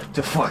power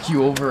to fuck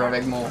you over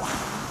avec mon.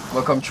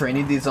 Moi, comme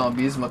trainer des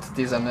zombies, moi, tous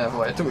tes amener à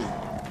voir tout.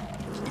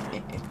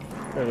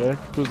 Correct,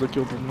 plus de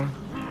kills pour moi.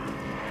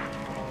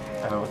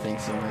 I don't think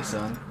so, my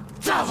son.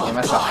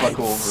 Vraiment, ça fuck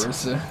over,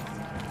 ça.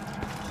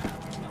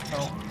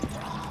 Non.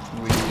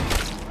 Oui.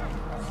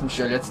 Je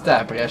suis là tout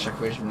après à chaque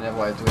fois que je venais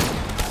voir toi.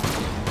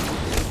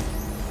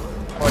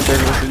 Ouais, t'as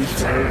gros celui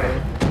qui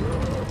ouais.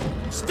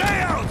 Stay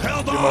out, J'ai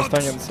Helldogs!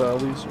 Mustang and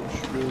Sally, so je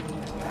suis good.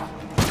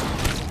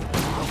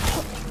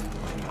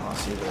 Ah,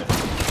 c'est vrai.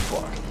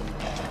 Fuck.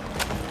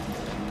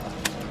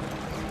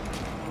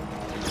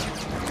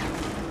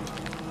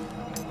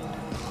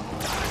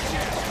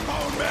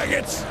 Oh,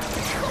 maggots!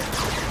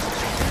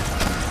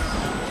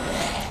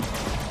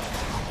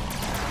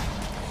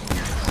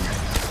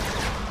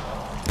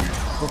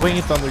 Faut pas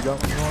gagner Thunder Gun, non,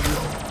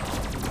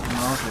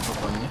 Non, je l'ai pas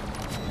pogné.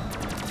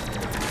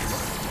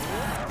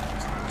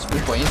 Tu peux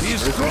le pogner si tu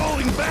He's veux. toi.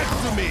 crawling back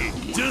to me,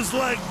 just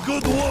like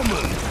good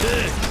woman.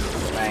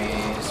 Ben,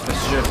 c'est parce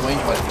que je le pogne,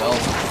 je vais le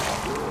perdre.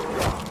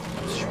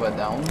 Si je vais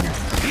down.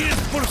 He is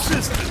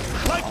persistent,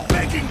 like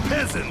begging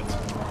peasant.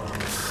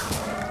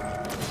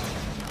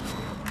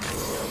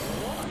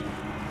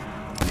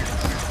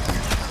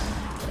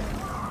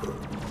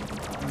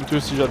 Mais toi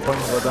aussi, je le pogne,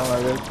 je vais dans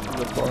avec, je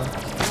vais le faire.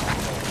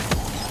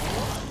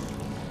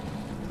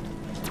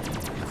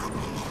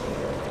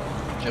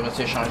 J'ai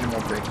réussi à changer mon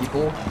breaky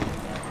pour.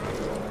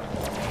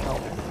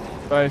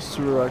 Ouais, si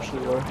tu veux, actually,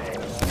 ouais.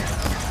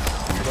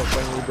 Je vais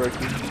pogner le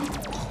Berkey.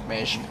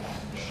 Mais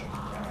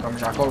comme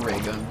j'ai encore Ray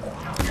Gun,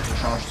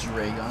 je change du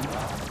Ray Gun.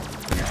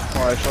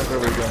 Ouais, je change le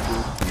Ray Gun,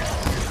 dude.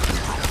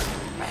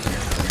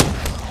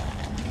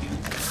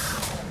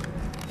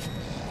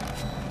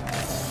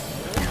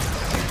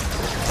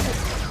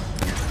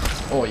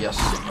 Oh yes.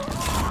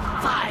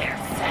 Fire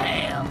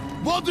sale.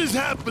 What is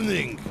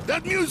happening?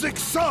 That music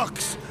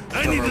sucks.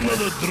 I need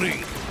another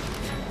drink.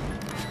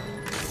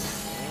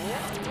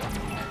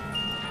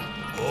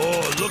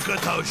 Oh, look at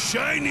how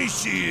shiny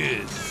she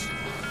is.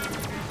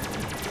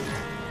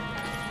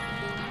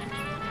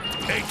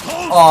 A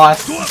toast Oh,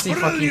 to a c'est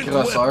fucking brilliant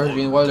crosseur. Je weapon.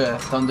 viens de voir le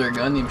Thunder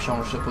Gun et il me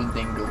change ça pour le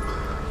Dingo.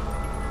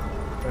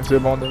 Ouais, c'est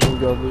bon, Dingo,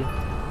 regardez.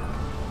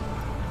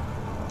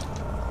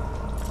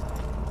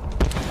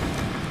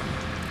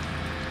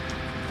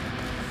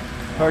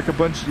 Pack a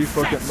bunch of you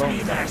fucking Fetch me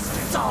long. their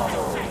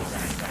souls.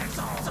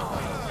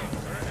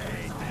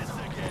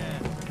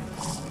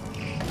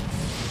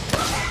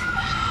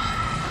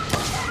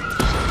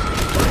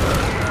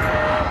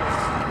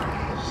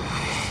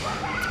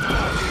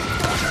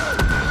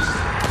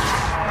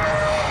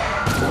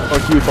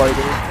 Fuck you,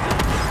 fighter.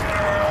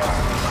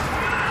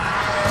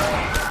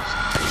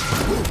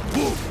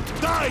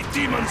 Die,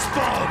 demon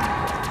spawn!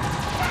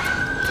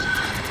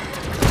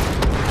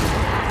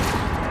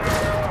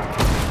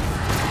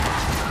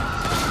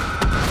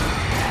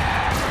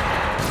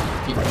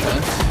 Keep your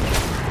chance.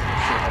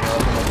 Shit, I got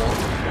up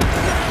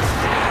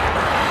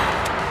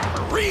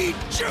on Reed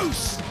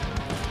juice! the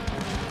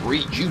wall.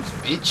 Reed juice,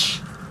 bitch!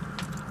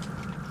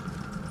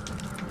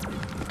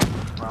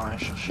 On va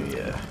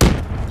chercher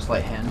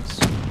slight hands.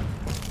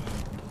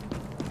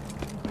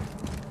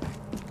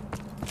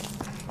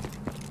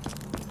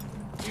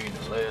 Need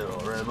a little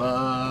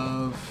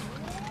rebuff.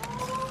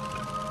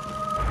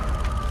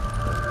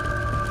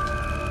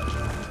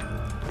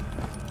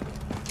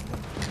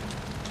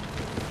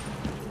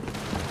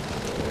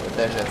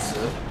 Peut-être jette ça.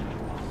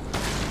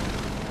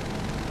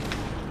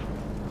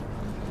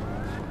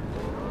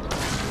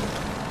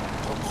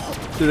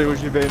 Tu sais, là,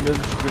 j'ai 20 000, j'ai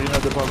plus rien à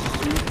dépenser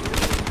dessus.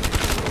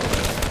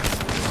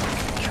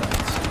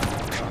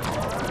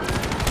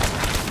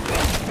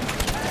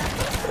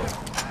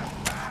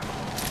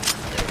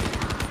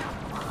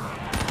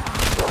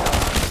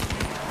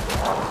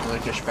 Faudrait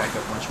que je pack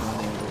up much more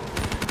than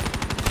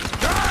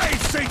Die,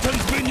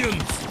 Satan's minion! minions!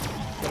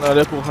 On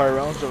allait pour high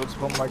round, j'aurais dû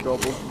prendre mes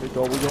gobble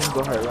guns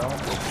de high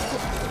round.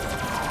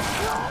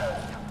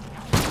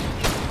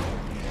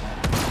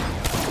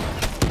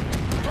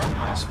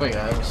 C'est pas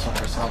grave, si on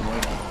peut se rendre moins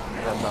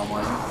là-dedans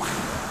moi.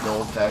 De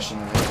old fashion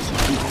way.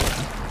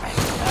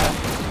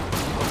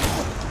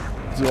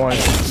 Dis ouais.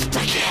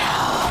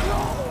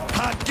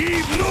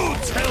 Hakim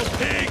loots, hell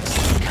pigs!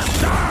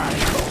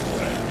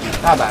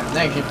 Ah bah,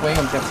 mec, j'ai pris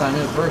comme 400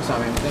 000 perks en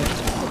même temps.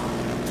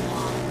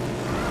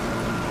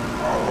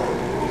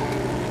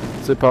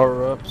 C'est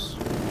power-ups.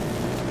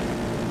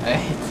 Hey,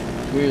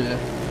 oui là.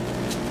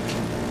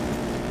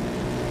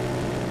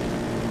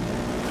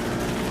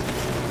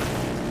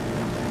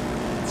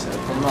 C'est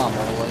tellement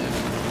bon là.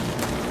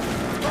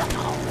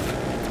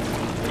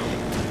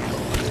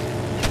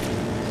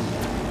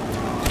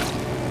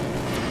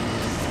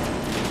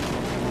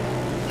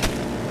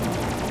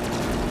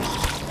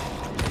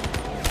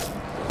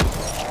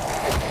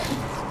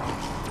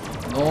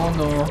 No,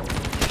 no.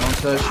 Don't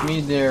touch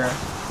me there.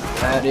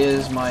 That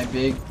is my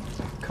big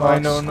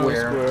cock No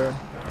square. square.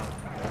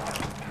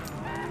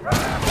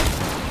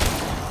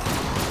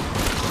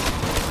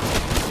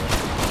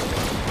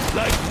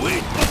 Like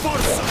wheat before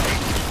sun!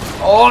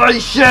 Holy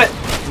shit!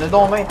 Le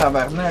don main,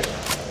 tabarnak.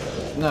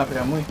 Non,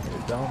 après moi.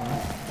 C'est down,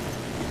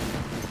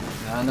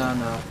 hein. Non.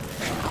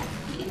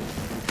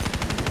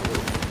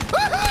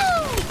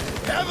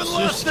 Haven't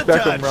C'est lost the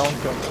super comme touch! round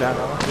comme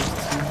canon.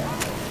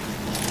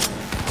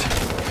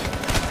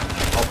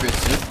 On peut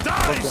dessus.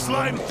 Die,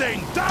 slime thing!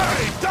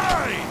 Die!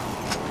 Die!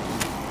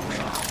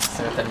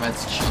 Ça va tellement du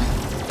cheat.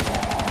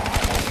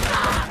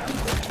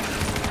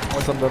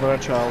 Moi ça me donnerait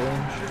un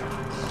challenge.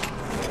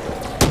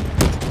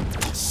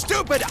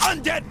 Stupid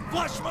undead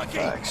flesh monkey!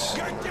 Facts.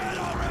 You're dead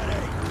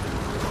already!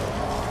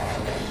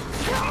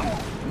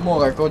 Mon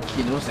record de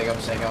kino, c'est comme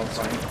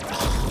 55.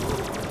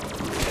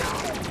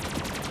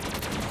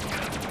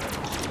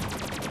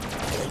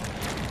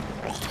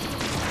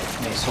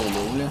 Mais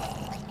solo là.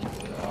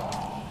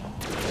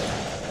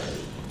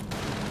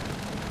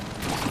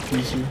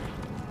 Squeezy.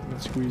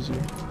 Squeezy.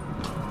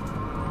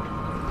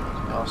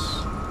 Yes.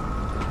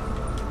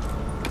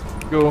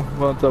 Go,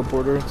 va dans ta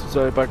border. Tu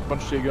savais pas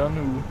punch tes guns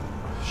ou?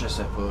 Je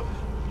sais pas.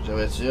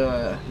 J'aurais dû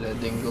le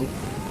dingo.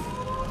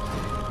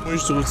 Moi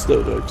je trouve que c'était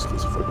vrai parce que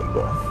c'est fucking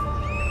bon.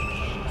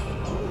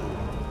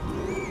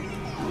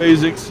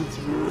 Basic si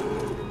tu veux.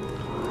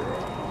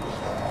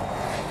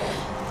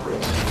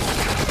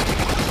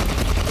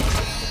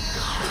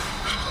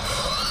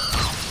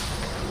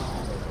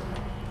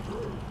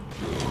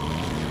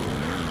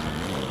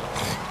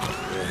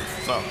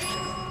 Fuck.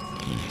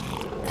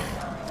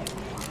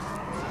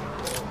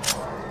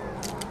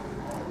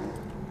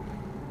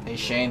 Hey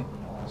Shayne,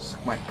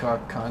 suck my cock,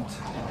 cunt.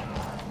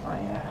 Oh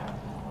yeah.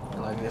 I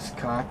like this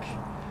cock.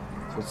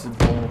 So it's a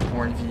bon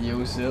porn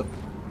video, zip.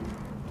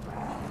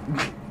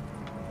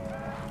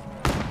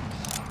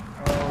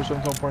 Oh,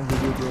 j'aime ton point de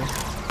vue, bro.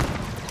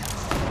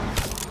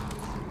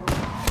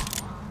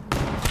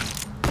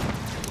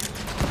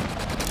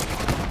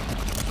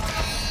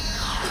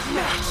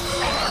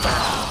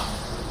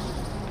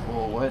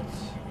 Oh, what?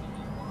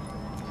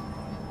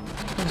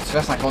 Qu'est-ce que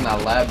tu fais encore dans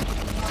le lab?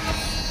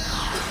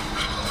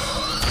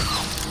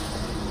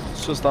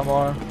 Ça c'est ta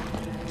mère.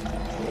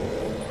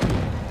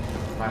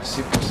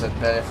 Merci pour cette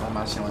belle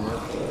information-là.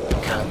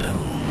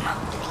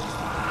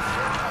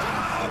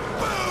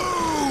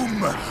 Boom!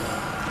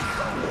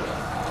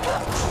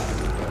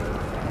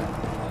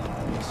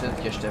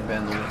 C'est que je te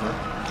bend over.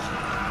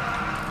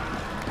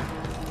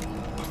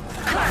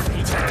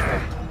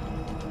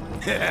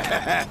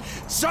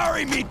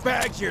 Sorry,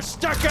 meatbags, you're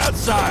stuck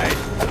outside!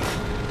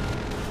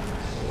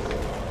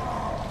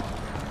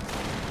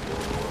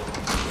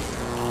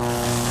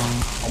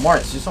 Au moins,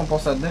 tu sais, on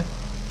passe là-dedans.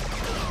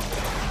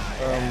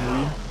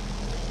 Oui.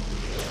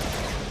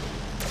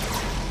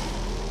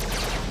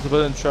 C'est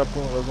pas une trap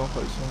pour une raison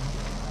pour ça.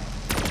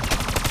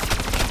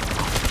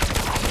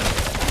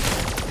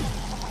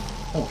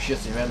 Oh shit,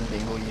 c'est vrai, le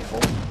bingo il est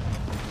fort.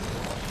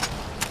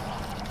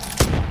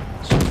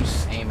 Tu veux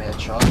juste aim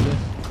headshot là.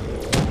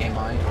 Aim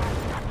high.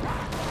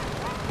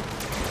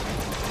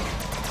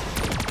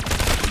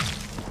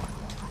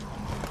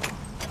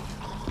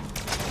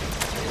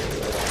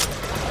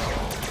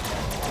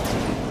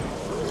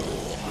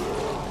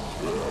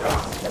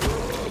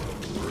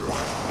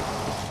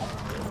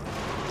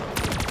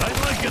 I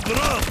like it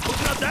rough!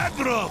 Look at that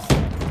rough!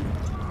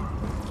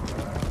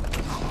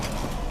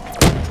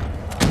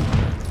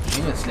 J'ai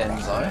eu de la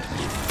misère.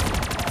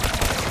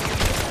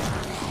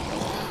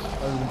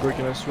 I'm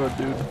breaking a sweat,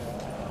 dude.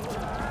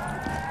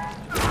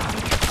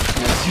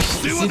 Si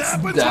tu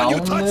down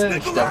là,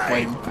 je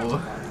t'appoigne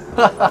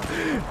pas.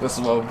 Laisse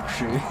moi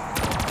boucher.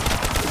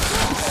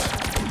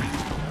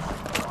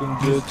 Fucking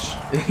bitch.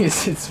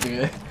 C'est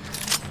vrai.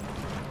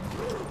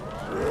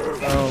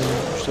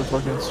 Je te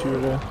fucking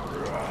tuerais.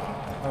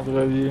 En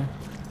vraie vie.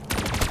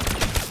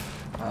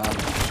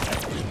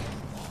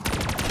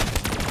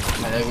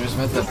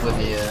 Malheureusement, t'as pas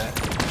des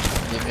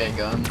vrais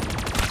guns.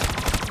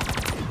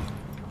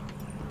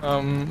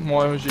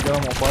 Moi j'ai gagné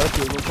mon père,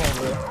 puis les autres sont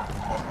vrais.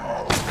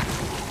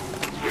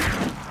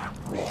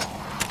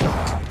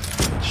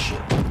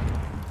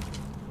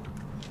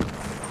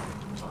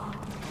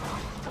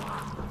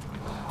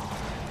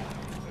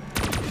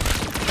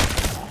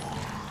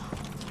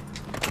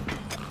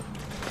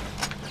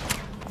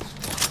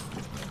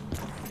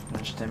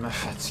 tellement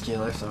fatigué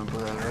là, ça va pas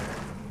d'allure.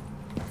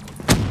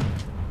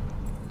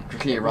 Plus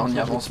que les rounds y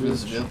avancent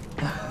plus vite.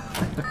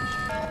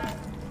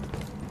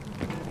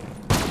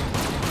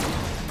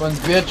 Pas une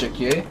bitch, ok?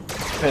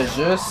 Je fais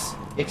juste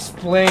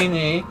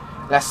explainer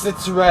la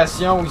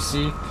situation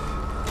ici.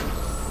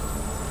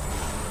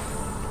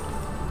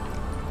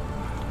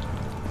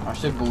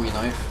 Acheter le Bowie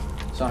knife.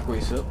 C'est en quoi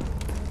ça?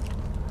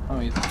 Ah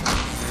oui.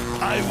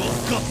 I will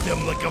gut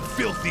them like a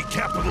filthy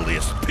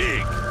capitalist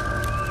pig.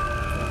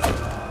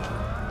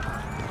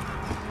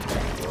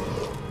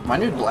 M'a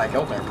eu de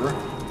blackout un peu.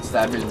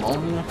 Stabber le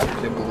monde, là.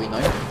 Le Bowie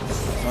knife.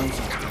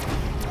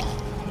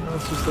 Non,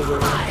 si c'était vrai.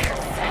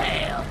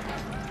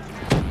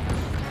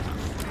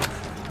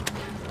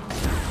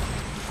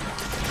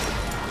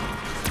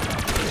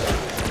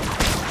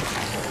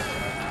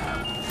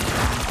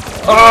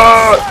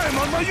 Ah! I'm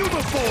on my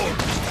uniform.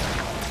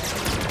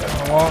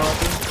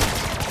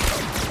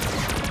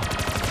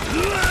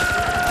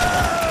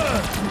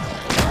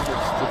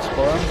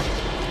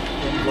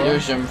 Là,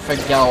 je me fais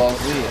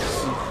gazer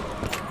ici.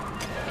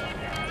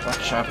 Fait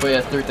que je savais pas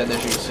être t'as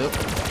déjà eu ça.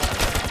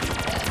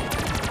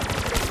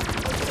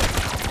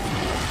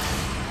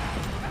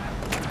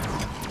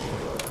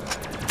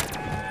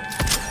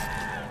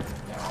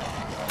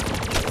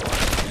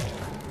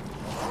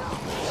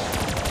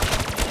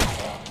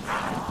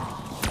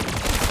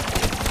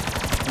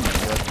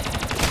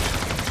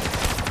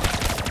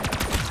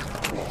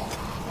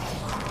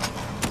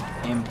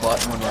 Aimbot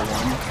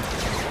 101.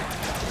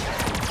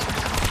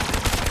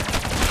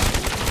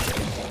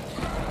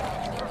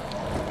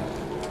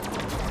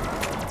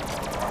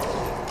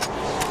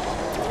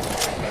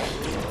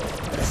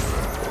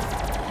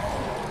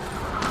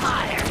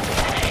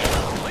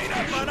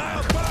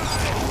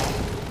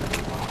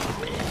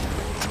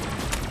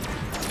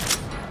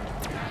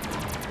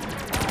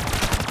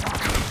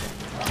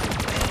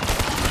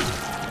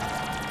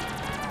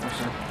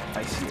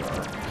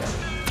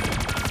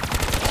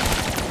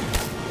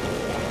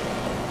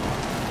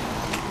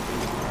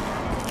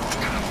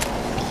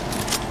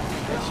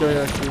 Tiens,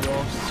 là, je vais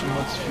voir si tu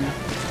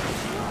modifies.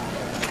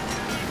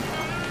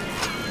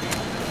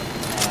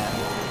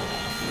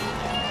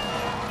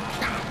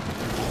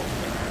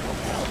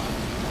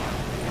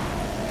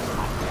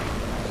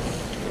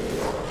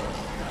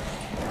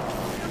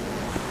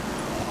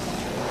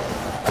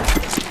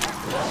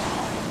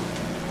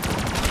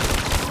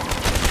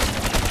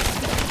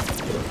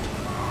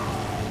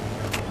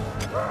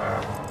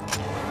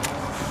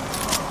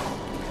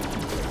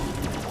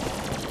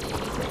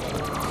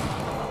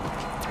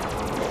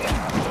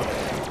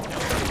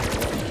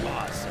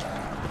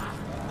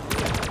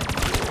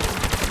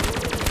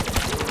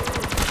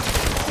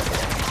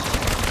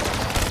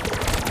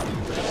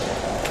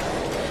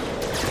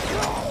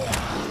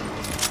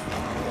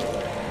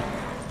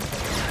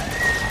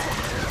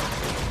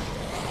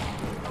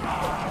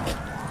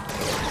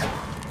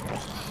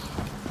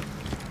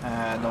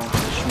 Don't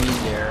push me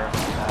there.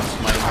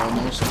 That's my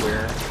normal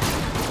square.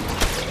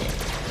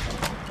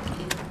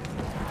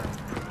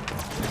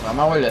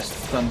 Vraiment, ouais, le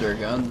Thunder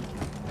Gun.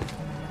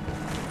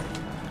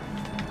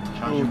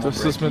 Oh, t'as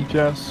 6000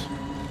 piastres.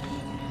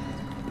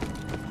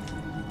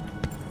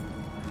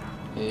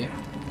 Et?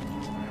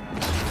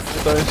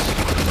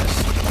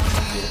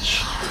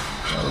 Bitch.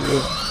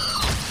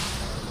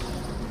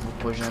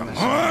 Pas jamais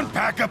Come on,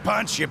 pack a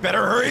punch. You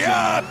better hurry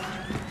up.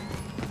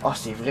 Ah,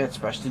 c'est vrai, tu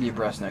peux acheter les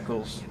Brass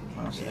Knuckles.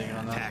 Ah, c'est des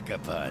grenades. Pack a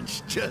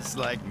punch, just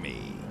like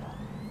me.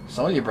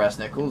 Sont où les Brass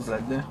Knuckles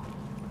là-dedans?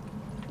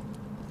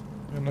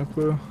 Y'en a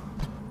pas.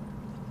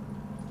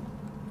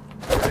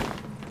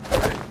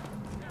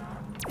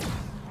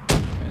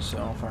 Mais ça,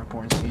 on va faire un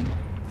point scene.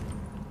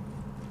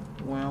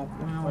 Wow,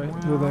 Ouais,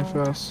 il doit dans la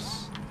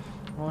face.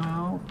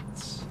 wow.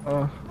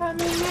 Ah. I'm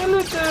a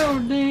military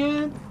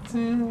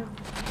dancer.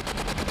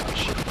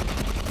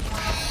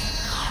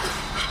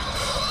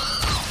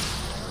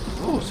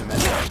 Oh, c'est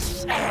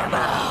magnifique.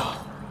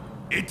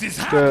 It is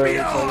happy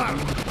hour.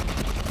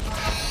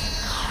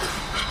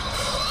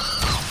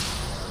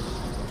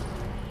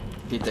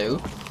 T'étais où?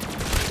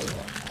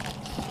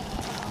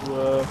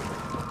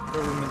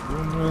 Government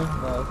room,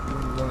 là.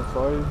 Dans le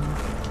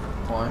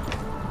 5. Ouais.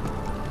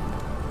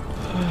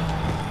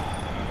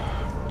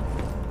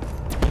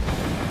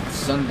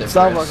 Son de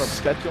Ça va presse. comme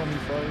Scation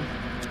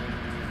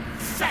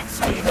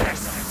Fetch me their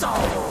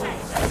soul!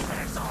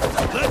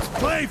 Let's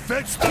play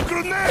fetch the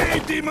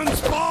grenade, demon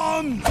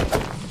spawn.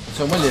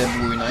 Sur moi, les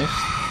Bowie knife.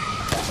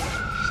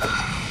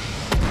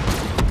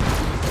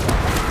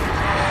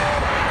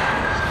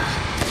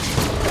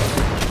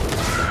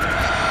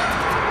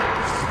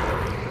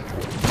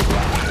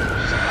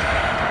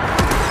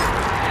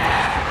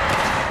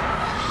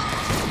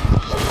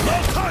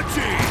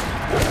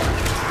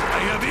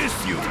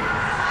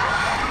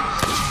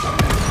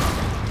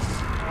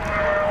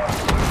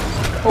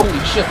 Holy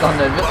shit, t'en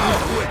as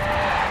vite.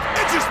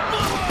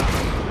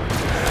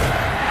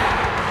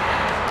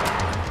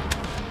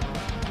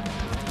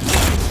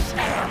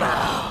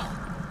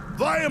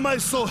 Why am I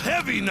so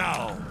heavy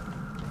now?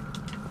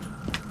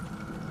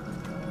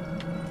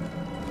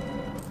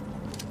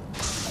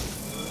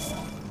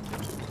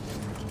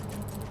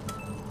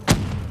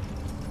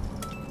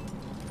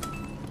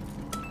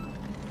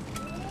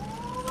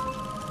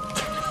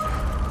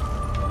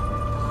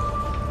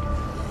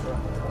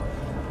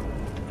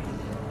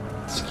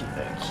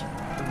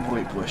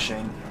 Wait pour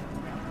Shayne.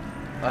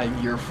 I'm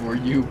here for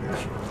you.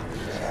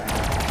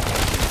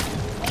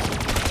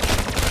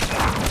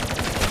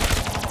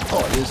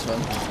 Oh, this one.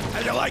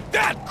 How you like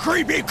that,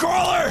 creepy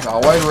crawler? Ah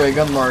ouais,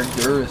 Reagan Mark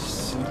II,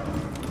 ici.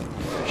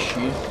 Fait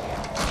chier.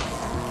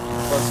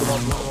 C'est dans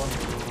le blanc, ouais.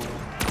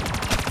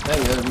 Ah,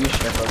 oui, je suis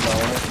capable de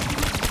l'avoir.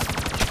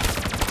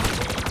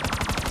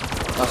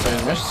 Non,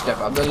 sérieusement, je suis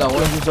capable de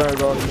l'avoir. Juste un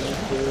genre,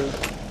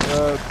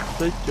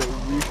 peut-être que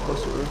oui, je suis pas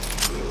sûr.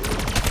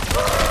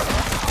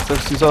 Parce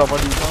que c'est ça, d'avoir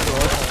des gens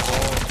dehors sont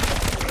rares.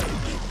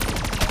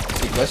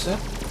 C'est quoi ça?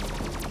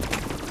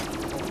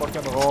 Ils sont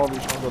fucking rares, les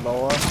chances de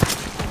l'avoir.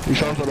 Les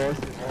chances de l'avoir,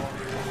 c'est rare.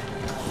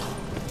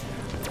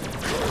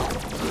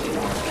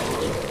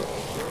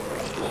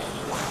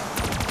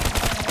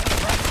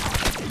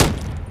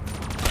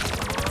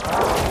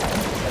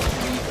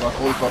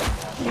 Holy fuck.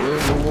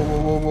 Whoa.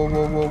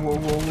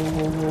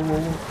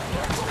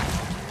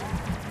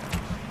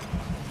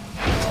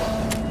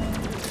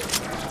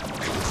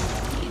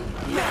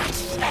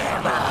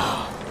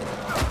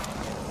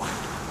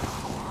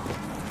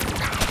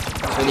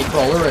 C'est les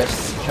crawlers,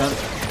 quand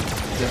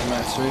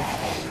quasiment tué.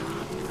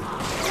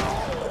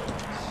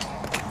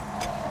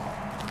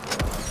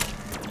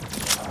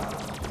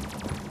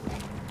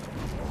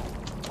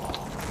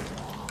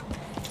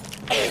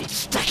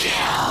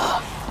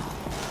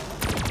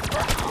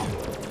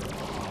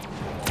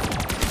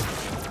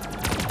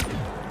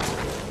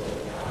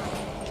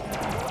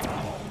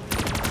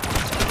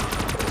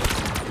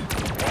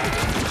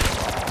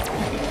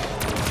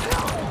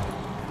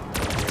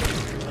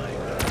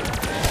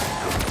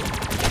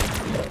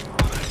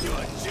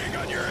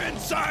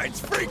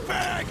 Freak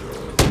bag!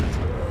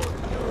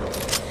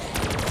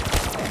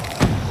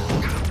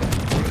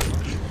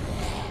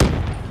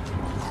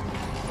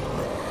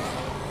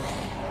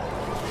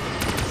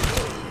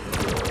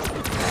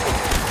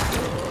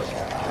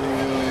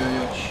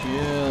 Yo,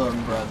 chill,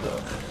 brother.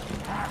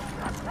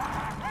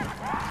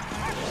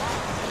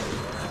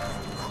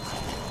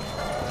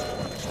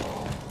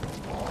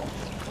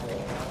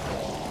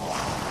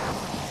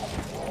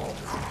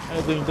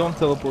 Hey, then don't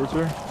teleport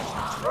her.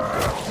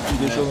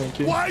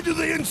 Why do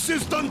they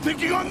insist on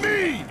picking on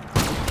me?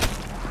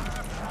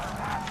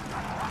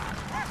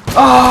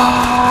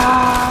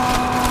 Ah!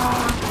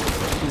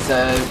 He's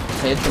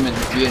played him in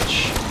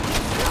bitch.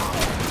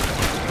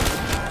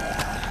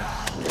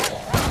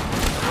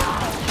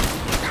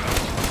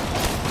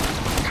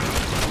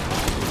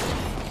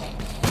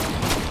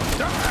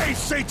 Die,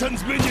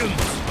 Satan's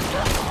minions!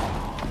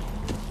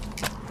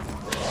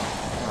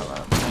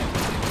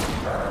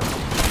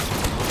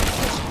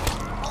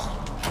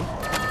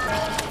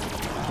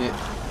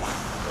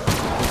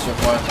 What's your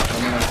point?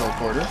 I'm gonna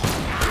teleporter.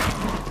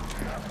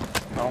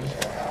 No.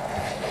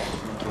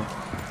 Okay.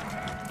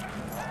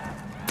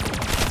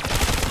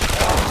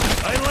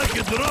 I like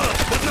it rough,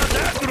 but not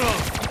that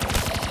rough!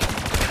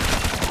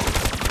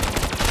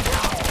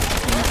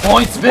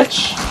 Points, bitch!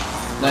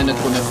 Nein, nicht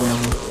runter.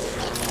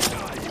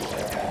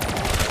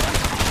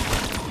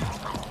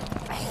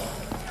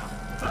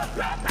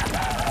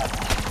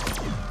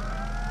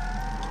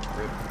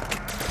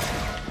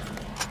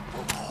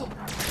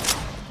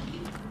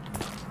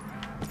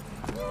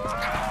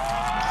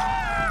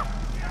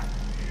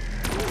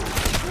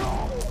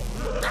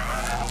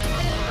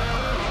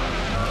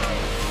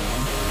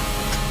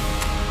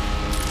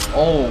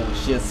 Oh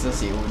shit, ça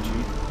c'est OG.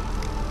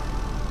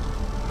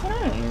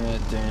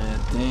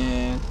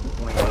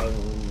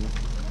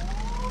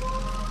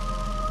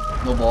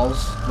 No balls,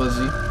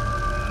 vas-y.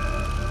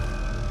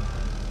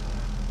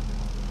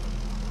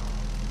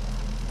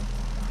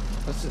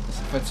 Ça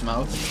fait du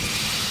mal.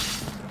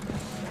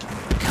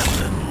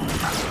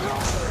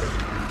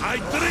 I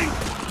drink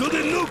to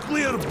the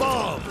nuclear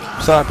bomb!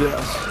 100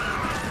 piastres.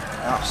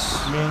 Ah,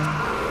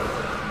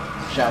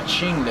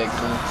 Cha-ching, le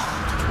gros.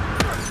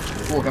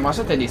 Oh, comment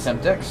ça t'as des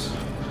Semtex?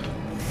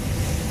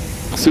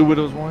 C'est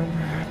Widow's Wine.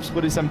 C'est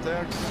pas des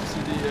Semtex,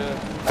 c'est des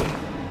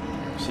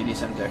C'est des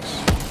Semtex.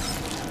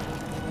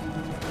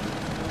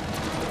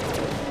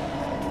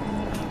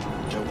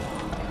 Joe.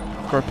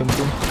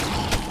 Carpenter.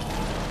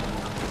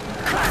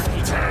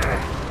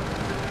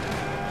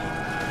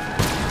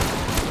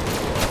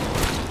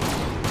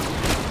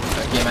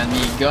 Ok man,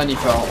 mes guns ils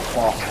font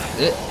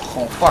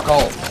fuck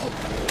all.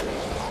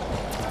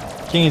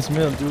 15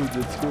 000, dude,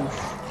 de touche.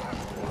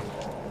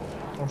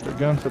 Change de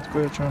gun, faites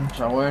quoi, chum?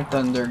 J'envoie un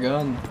Thunder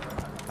Gun.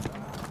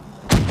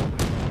 Je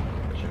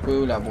sais pas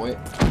où la boîte.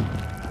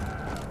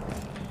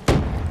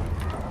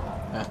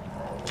 Ah.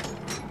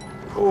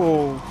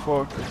 Oh,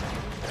 fuck.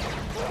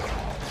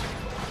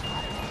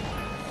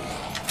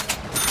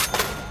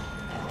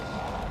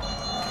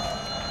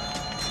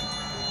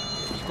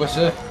 C'est quoi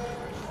ça?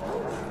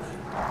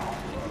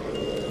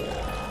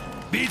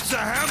 Beats a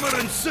hammer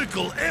and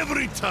sickle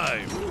every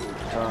time!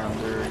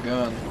 Thunder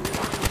Gun.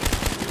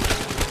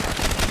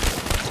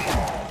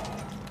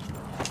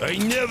 I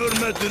never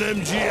met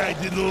an MG I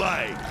didn't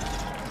like.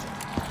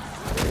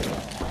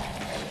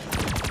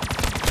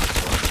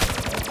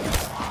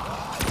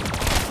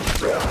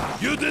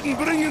 You didn't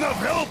bring enough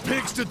hell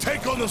pigs to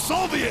take on the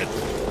Soviets!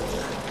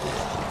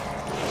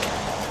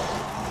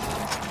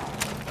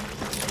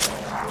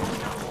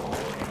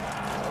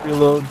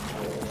 Reload.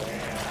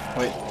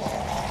 Wait.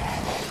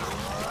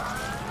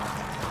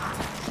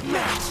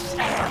 Max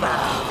ammo.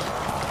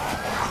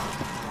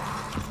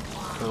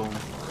 Boom.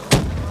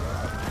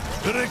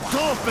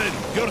 Richtofen,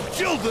 your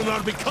children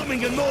are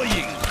becoming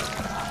annoying.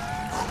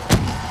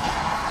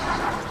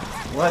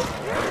 What?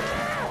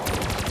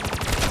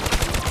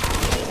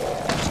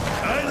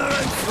 Either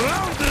I'm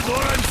surrounded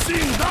or I'm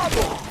seeing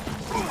double.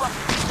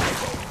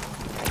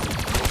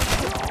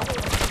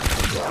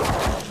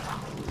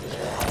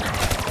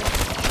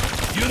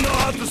 You know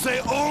how to say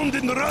owned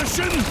in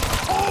Russian?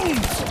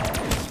 Owned!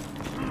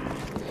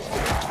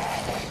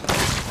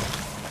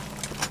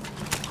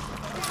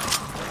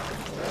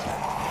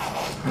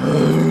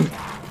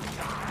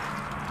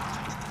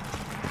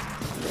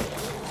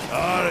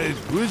 Alright,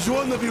 which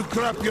one of you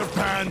crap your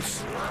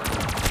pants?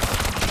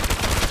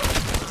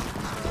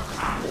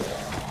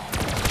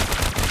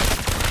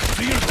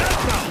 So you're dead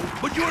now,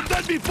 but you were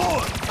dead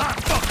before! Ah,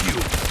 fuck you!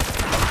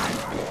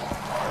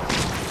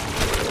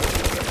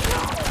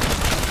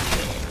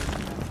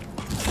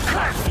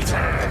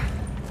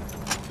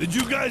 Did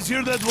you guys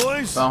hear that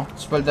voice? Bon,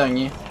 c'est pas le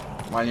dernier.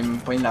 On va aller me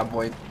poigner la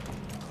boîte.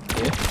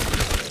 Ok.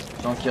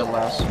 Don't kill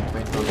last.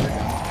 Wait for a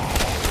second.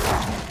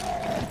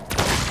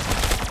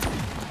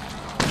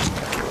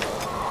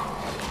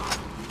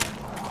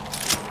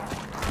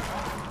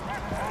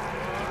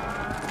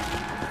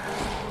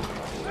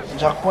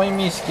 Je repoigne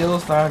mes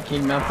skills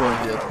tranquillement pas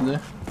vite là.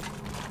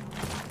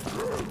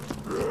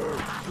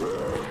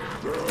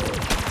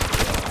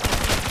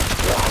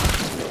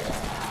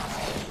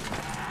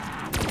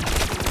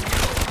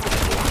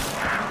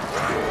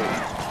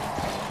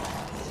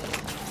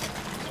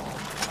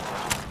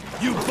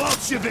 You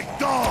Bolshevik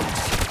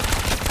dogs!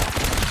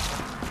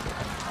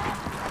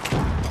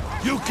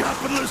 You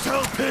capitalist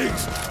hell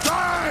pigs!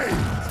 Die!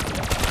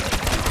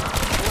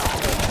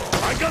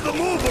 I got the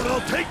move or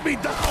they'll take me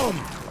down!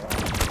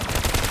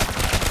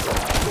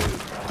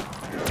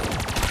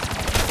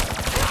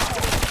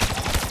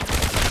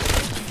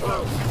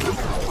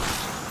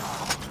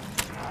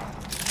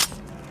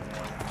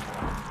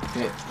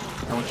 Okay,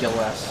 don't kill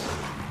less.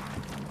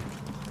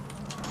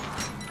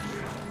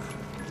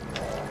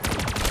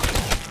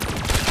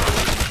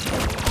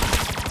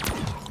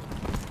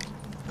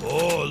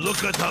 Oh,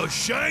 look at how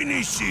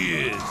shiny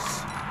she is!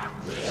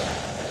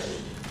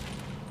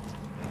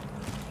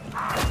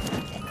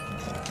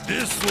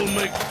 This will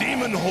make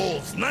demon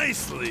holes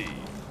nicely!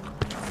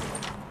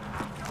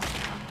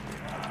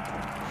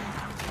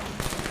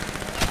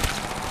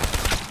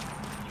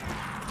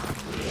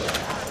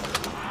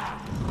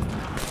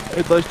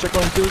 Hey, Ty's, check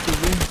on kill,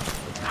 vas-y.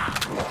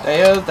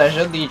 D'ailleurs,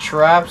 t'achètes des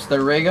traps de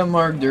Reagan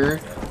Mark II,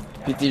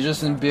 pis t'es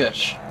juste une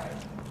bitch.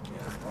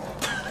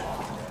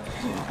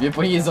 Viens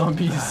pas les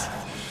zombies.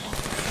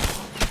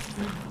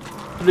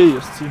 Play,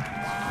 hostie.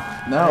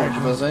 Non, j'ai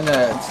besoin de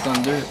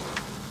Thunder.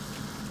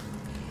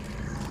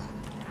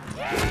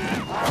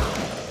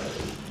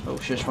 Oh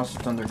shit, je pense que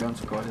c'est Thunder Gun,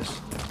 c'est quoi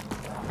this?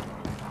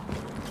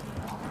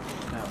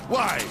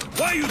 Why?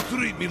 Why you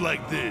treat me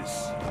like this?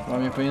 Ouais,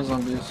 viens pas les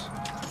zombies.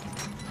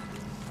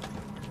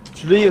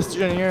 Tu l'as, hostie,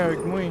 j'en ai un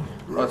avec moi.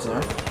 Ah, c'est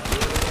un.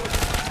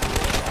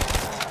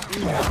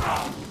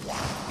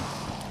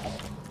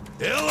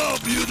 Hello,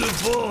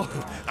 beautiful!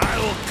 I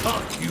will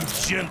cock you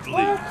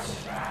gently.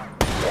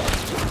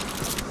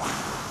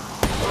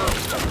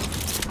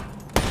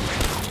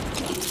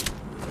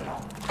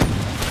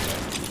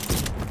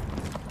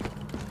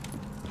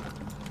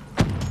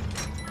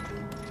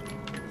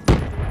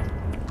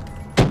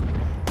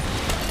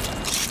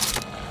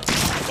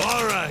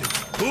 Alright,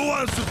 who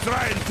wants to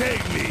try and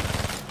take me?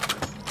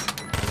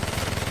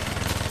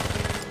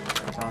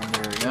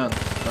 Thunder Gun.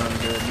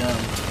 Thunder Gun.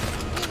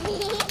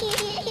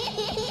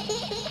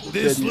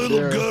 This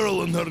little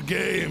girl and her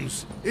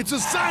games. It's a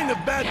sign of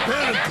bad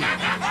parenting.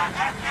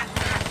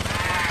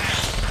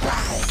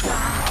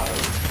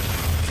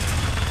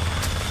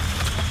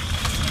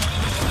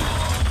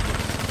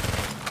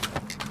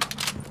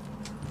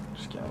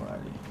 Jusqu'à où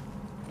aller.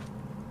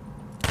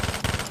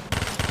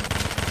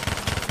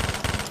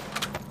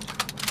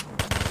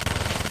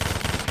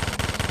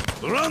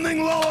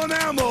 Running low on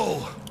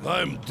ammo.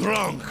 I'm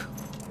drunk.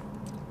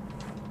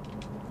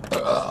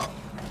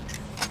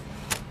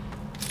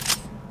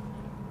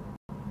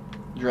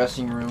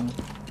 Dressing room.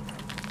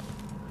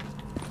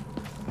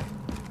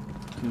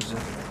 Who's it?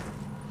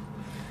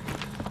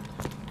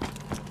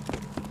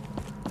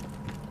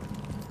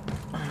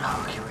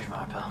 Ok, oui, je me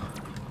rappelle.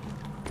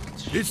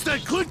 It's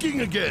that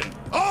clicking again.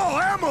 Oh,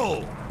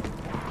 ammo!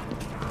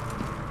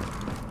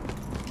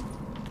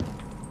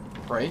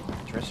 Right?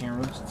 Dressing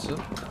room, c'est ça?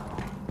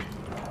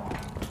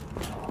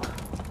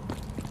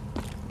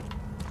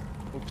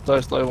 Ou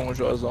peut-être là, ils vont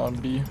jouer à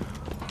zombie.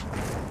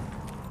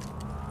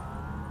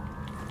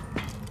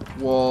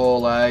 Whoa,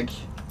 lag.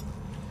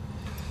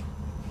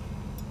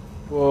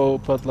 Wow,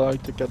 pas de lag,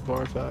 t'as 4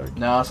 bars, fag.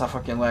 Non, ça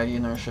fucking lagué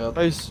d'un shot.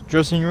 Hey,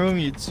 dressing room,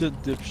 il est ici,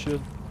 dipshit.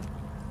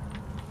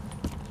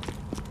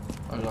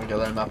 Je regarde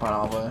regardais le map à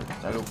l'envers.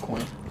 C'est à l'autre coin.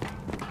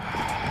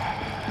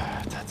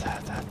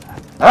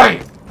 Hey!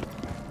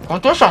 Quand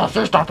t'es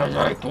chanceux, je t'entendais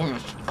avec toi, je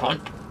suis con.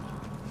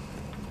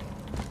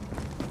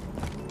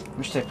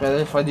 Moi j'étais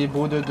prêt à faire des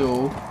beaux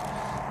dodos.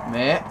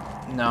 Mais,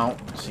 non.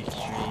 C'est que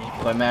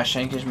je promets à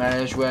Shayne que je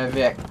m'allais jouer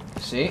avec.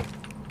 C'est.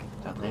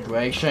 T'es en train de jouer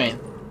avec Shayne.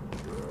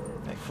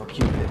 Fait que fuck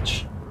you,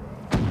 bitch.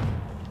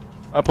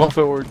 Après on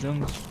fait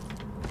Origins.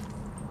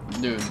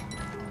 Dude.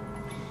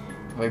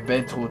 Il va être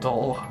ben trop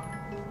tard.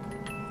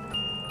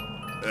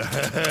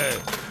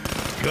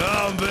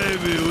 Come,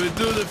 baby, we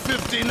do the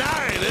 59,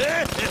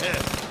 eh?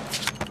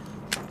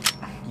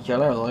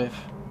 Quelle heure live?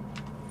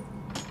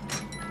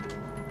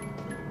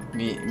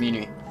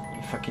 Minuit.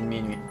 Fucking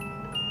minuit.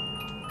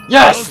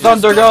 Yes!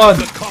 Thunder Gun!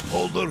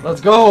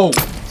 Let's go!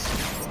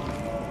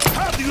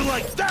 How do you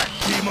like that,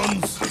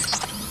 demons?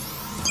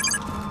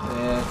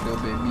 Let's go,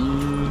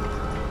 baby.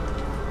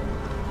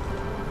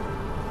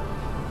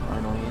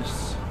 Finally,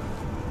 yes.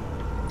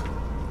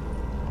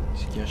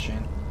 C'est qui a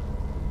Shayne?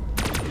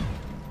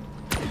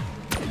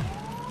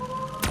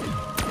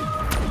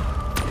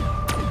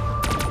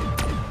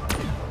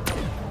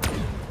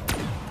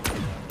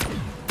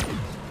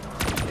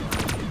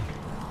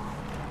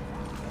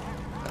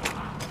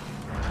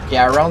 Ok,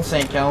 à round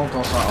 50,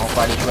 on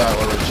peut aller jouer à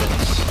Origins.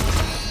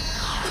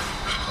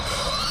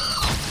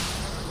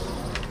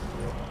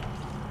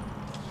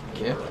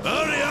 Ok.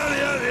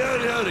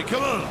 Howdy,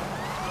 come on!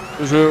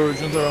 Je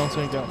Origins à round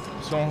 50.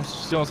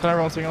 Si on serait à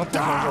round 50, on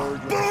va jouer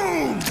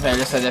Origins. Ben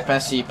là, ça dépend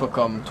s'il est pas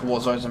comme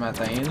 3h du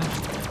matin. Là.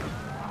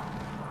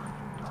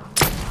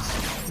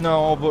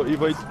 Non, il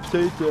va être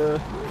peut-être.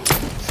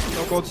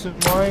 On continue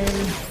de même,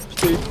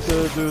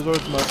 peut-être 2h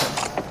du matin.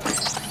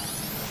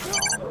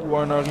 Ou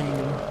 1h30.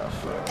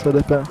 Ça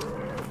dépend.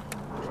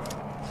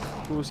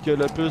 Parce que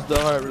le plus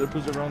d'heures, le plus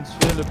de rounds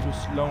tu fais, le plus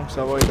long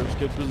ça va être, parce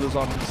qu'il y a plus de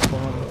zombies qui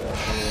spawn.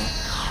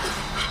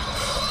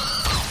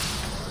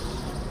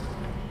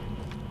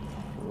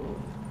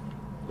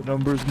 The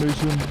numbers,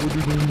 Mason, what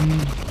do they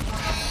mean?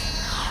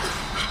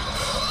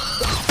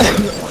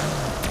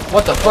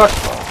 What the fuck?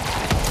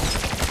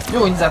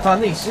 Yo, ils nous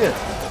attendaient ici.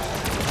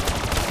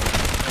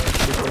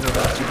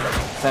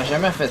 Ça a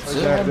jamais fait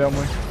ça. Vers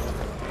moi.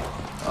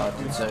 Ah,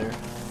 t'es sérieux?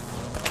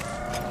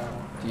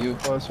 T'es où?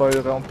 Ouais, ça il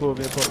rentre pas,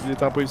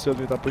 viens-t'en pas ici,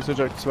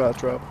 j'ai activé la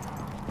trap.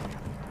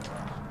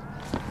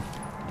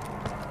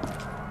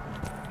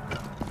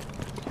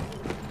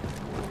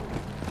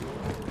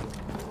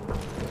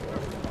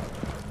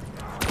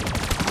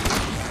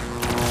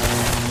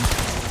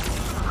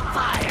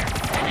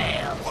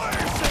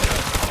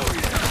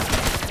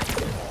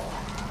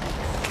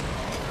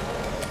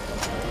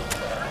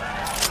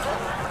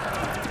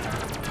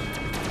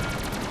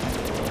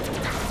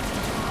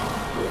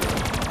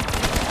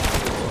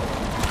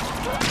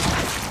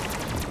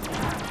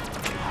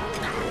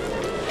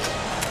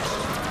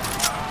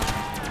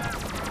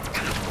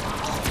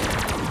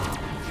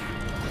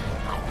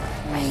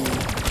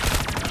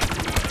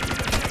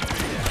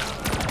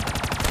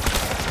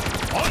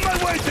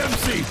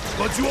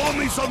 But you owe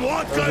me some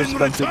vodka I in just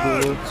spent the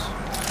return! bullets.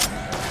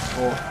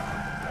 Oh.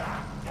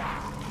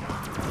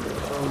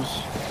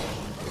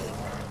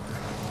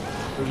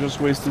 I just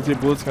wasted tes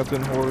bullets quand t'es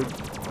une horde.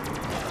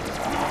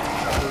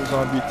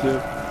 Zombie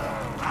tip.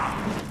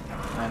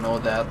 I know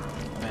that.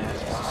 Man,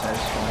 it's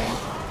satisfying.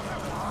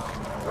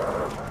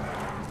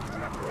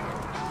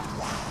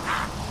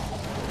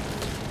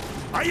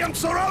 I am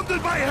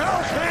surrounded by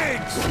hell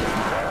pigs!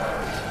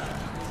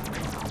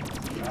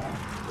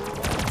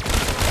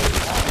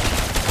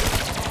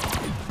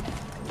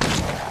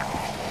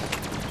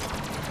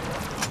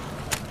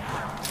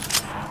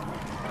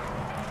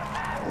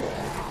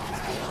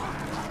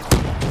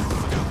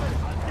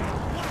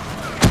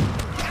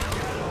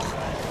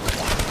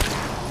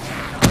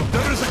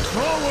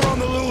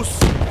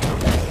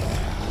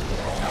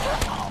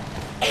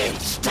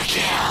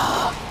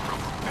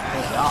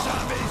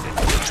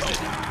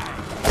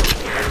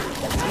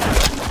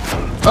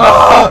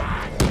 Ah!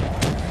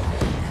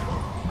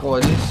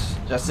 Calice,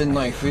 j'ai essayé de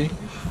knifer.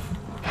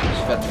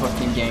 J'ai fait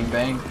fucking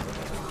gangbang.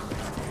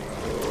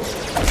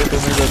 T'as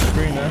tourné red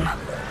screen, hein?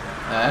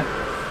 Hein?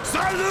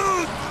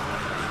 Salut!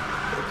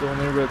 T'as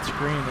tourné red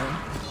screen, hein?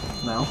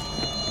 Non.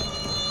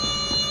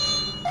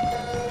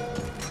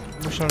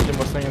 Moi, je change les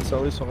Mustangs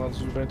installés, ils sont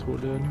rendus bien trop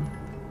là.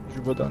 Je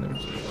vais dans les.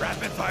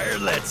 Rapid fire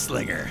lead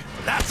slinger.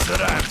 That's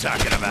what I'm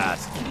talking about.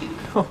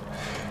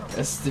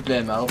 Est-ce que t'es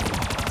plein mal?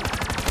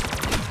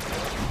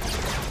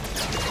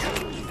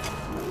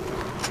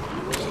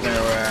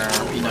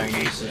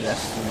 P90 c'est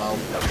assez mal.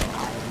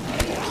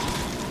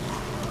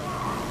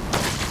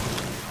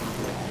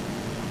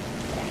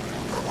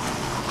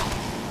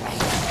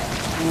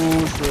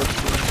 Ooh, shit.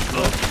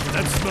 Look,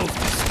 that smells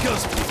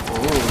disgusting.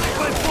 Oh.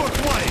 My fourth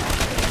wife.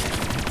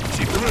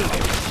 She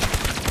brilliant.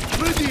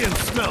 Pretty and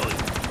smelly.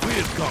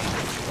 Weird combo.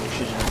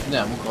 J'ai jamais fini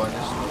à mon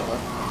calice.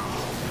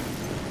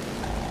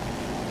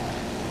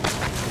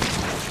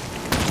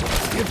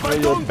 If I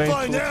don't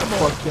find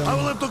ammo, I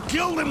will have to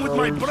kill them with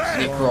my breath.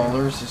 Les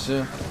crawlers, c'est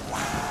ça.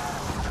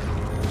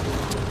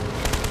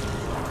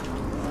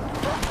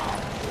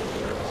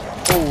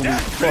 Holy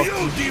After fuck.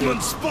 you,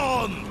 demon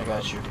spawn! I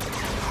got you.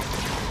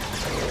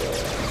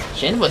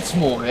 Shayne, vas-tu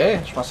mourir?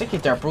 Je pensais qu'il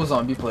était un pro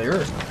zombie player.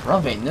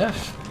 Round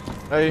 29.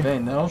 Hey,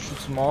 Ben non. je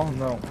suis mort?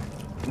 Non.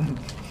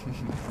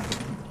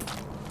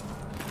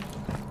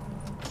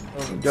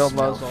 Regarde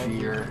ma zone.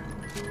 Fear.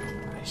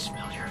 I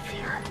smell your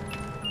fear.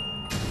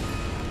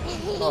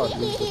 Oh,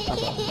 Dieu,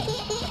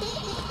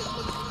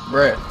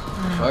 Bruh.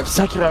 Fuck.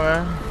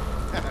 sacrément.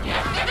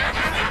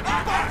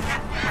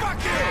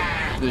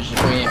 J'ai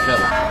pas rien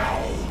fait.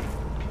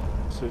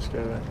 C'est ce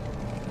qu'elle a.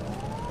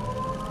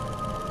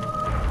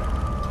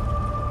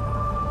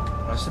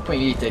 C'est pas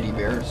les teddy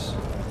bears.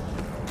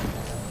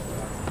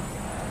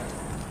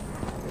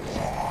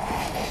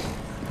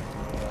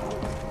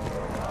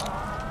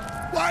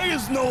 Why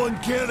is no one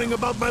caring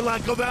about my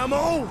lack of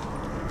ammo?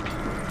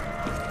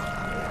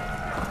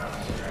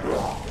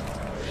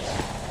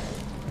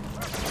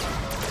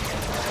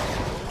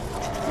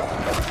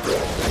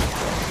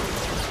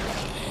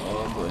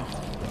 Oh boy.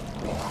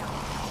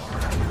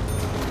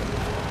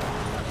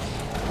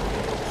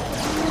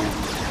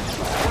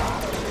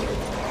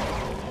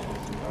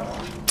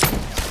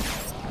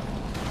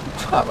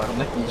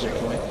 Tabarnak, il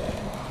éjecte loin.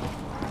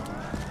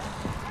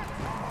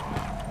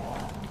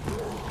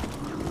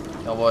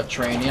 On va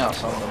trainer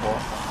ensemble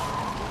d'abord.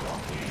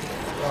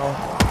 Non.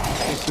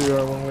 C'est un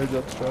one-way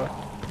jet shot.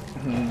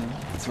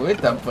 Tu vois,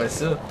 t'aimes pas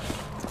ça.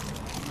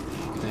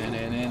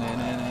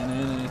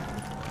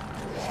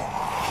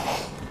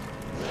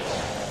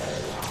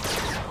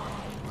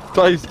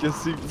 Qu'est-ce que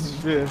c'est que tu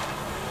fais?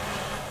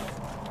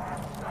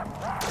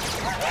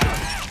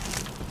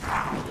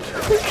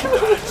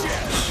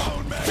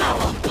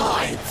 Double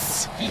points.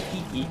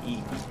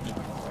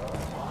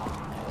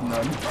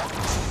 Non.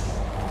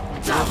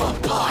 Double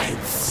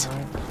points.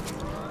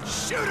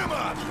 Shoot him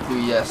up!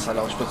 Oui, yes,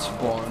 alors je peux te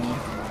spawner.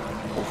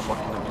 Oh fuck,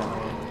 no.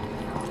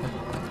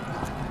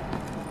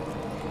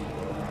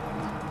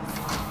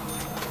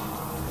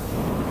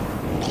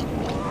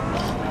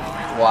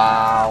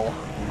 Wow.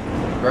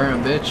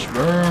 Burn, bitch,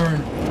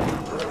 burn.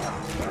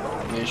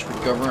 Mais je peux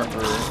te cover un peu.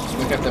 Tu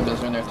vois quand t'as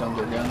besoin d'un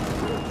Thunder Gun.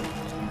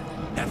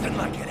 Nothing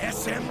like an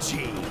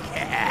SMG.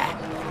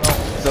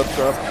 Jet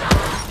trap.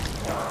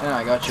 Yeah,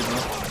 I got you, bro.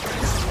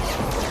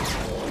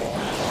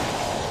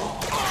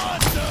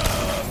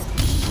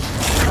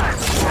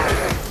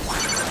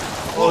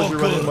 Oh, j'ai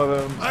runné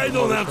mauvais. I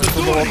don't have to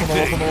do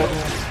anything.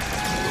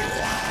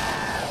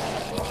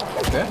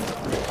 Ok.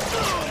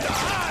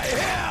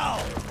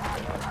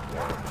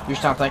 Puis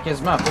je t'entends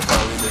quasiment pas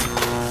parler de...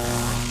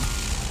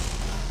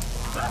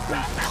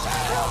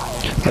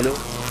 Allô?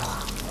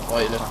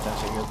 Ouais, là j'entends,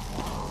 c'est good.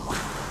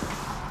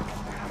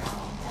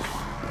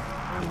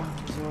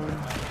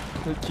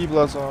 Le keep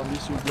la zombie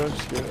s'il vous plaît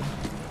parce que...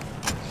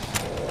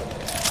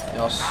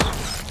 Yes.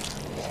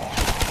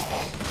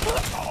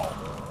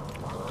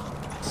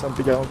 Ça me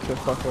fait garantir que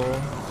fuck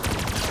all.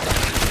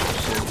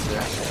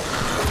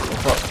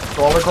 Fuck.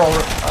 Crawler,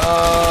 crawler.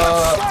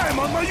 Slime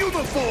on my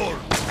uniform!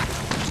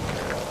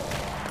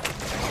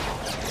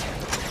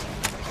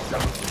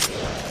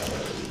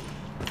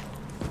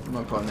 Je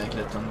vais pas venir avec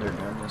le Thunder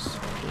Gun, là, c'est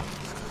ok.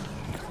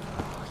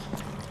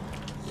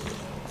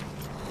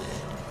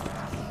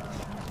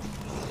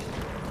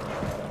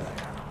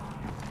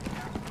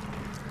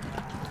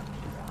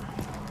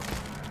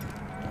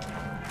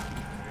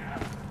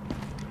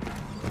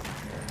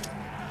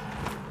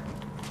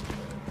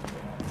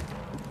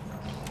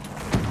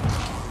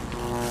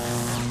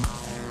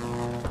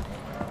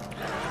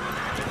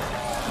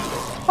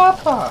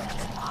 Papa!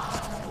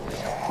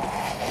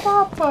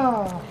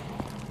 Papa!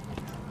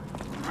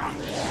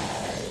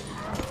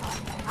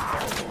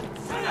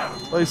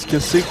 Ouais, ce que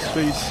c'est que tu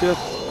fais ici?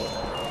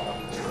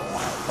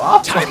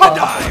 Papa! Time to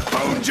die,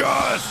 bone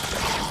jaws!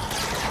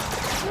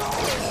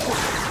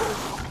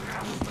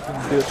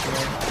 Une bitch,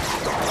 man.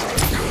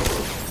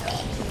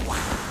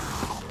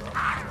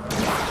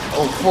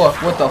 Oh fuck,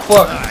 what the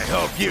fuck? I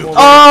hope you...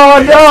 Oh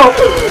no!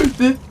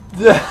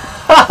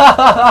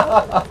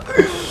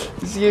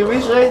 Excuse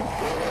me, Shayne.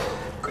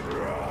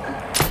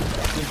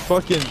 C'est une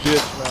fucking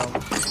bitch, man.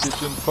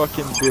 C'est une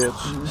fucking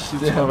bitch. Si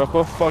tu m'aurais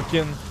pas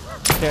fucking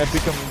campé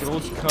comme une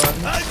grosse conne.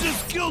 I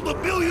just killed a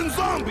billion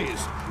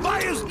zombies! Why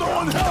is no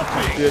one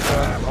helping? Bitch,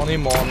 man. On est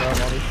mort, man.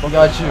 On est fucking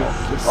Got you. mort.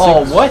 Qu'est-ce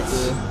Oh, que tu what?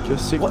 fais?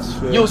 Qu'est-ce que tu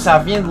fais? Yo, ça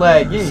vient de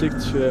laguer. Qu'est-ce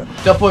que tu fais?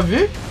 T'as pas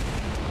vu?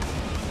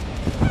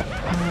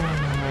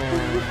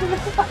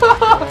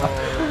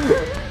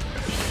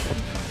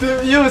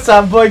 Yo, ça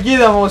a bugué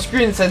dans mon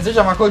screen. Ça veut dire que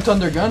j'avais encore le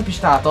Thunder Gun puis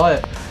j'étais à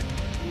terre.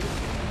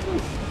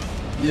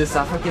 Yo,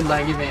 ça a fucking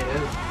lagué bien vite.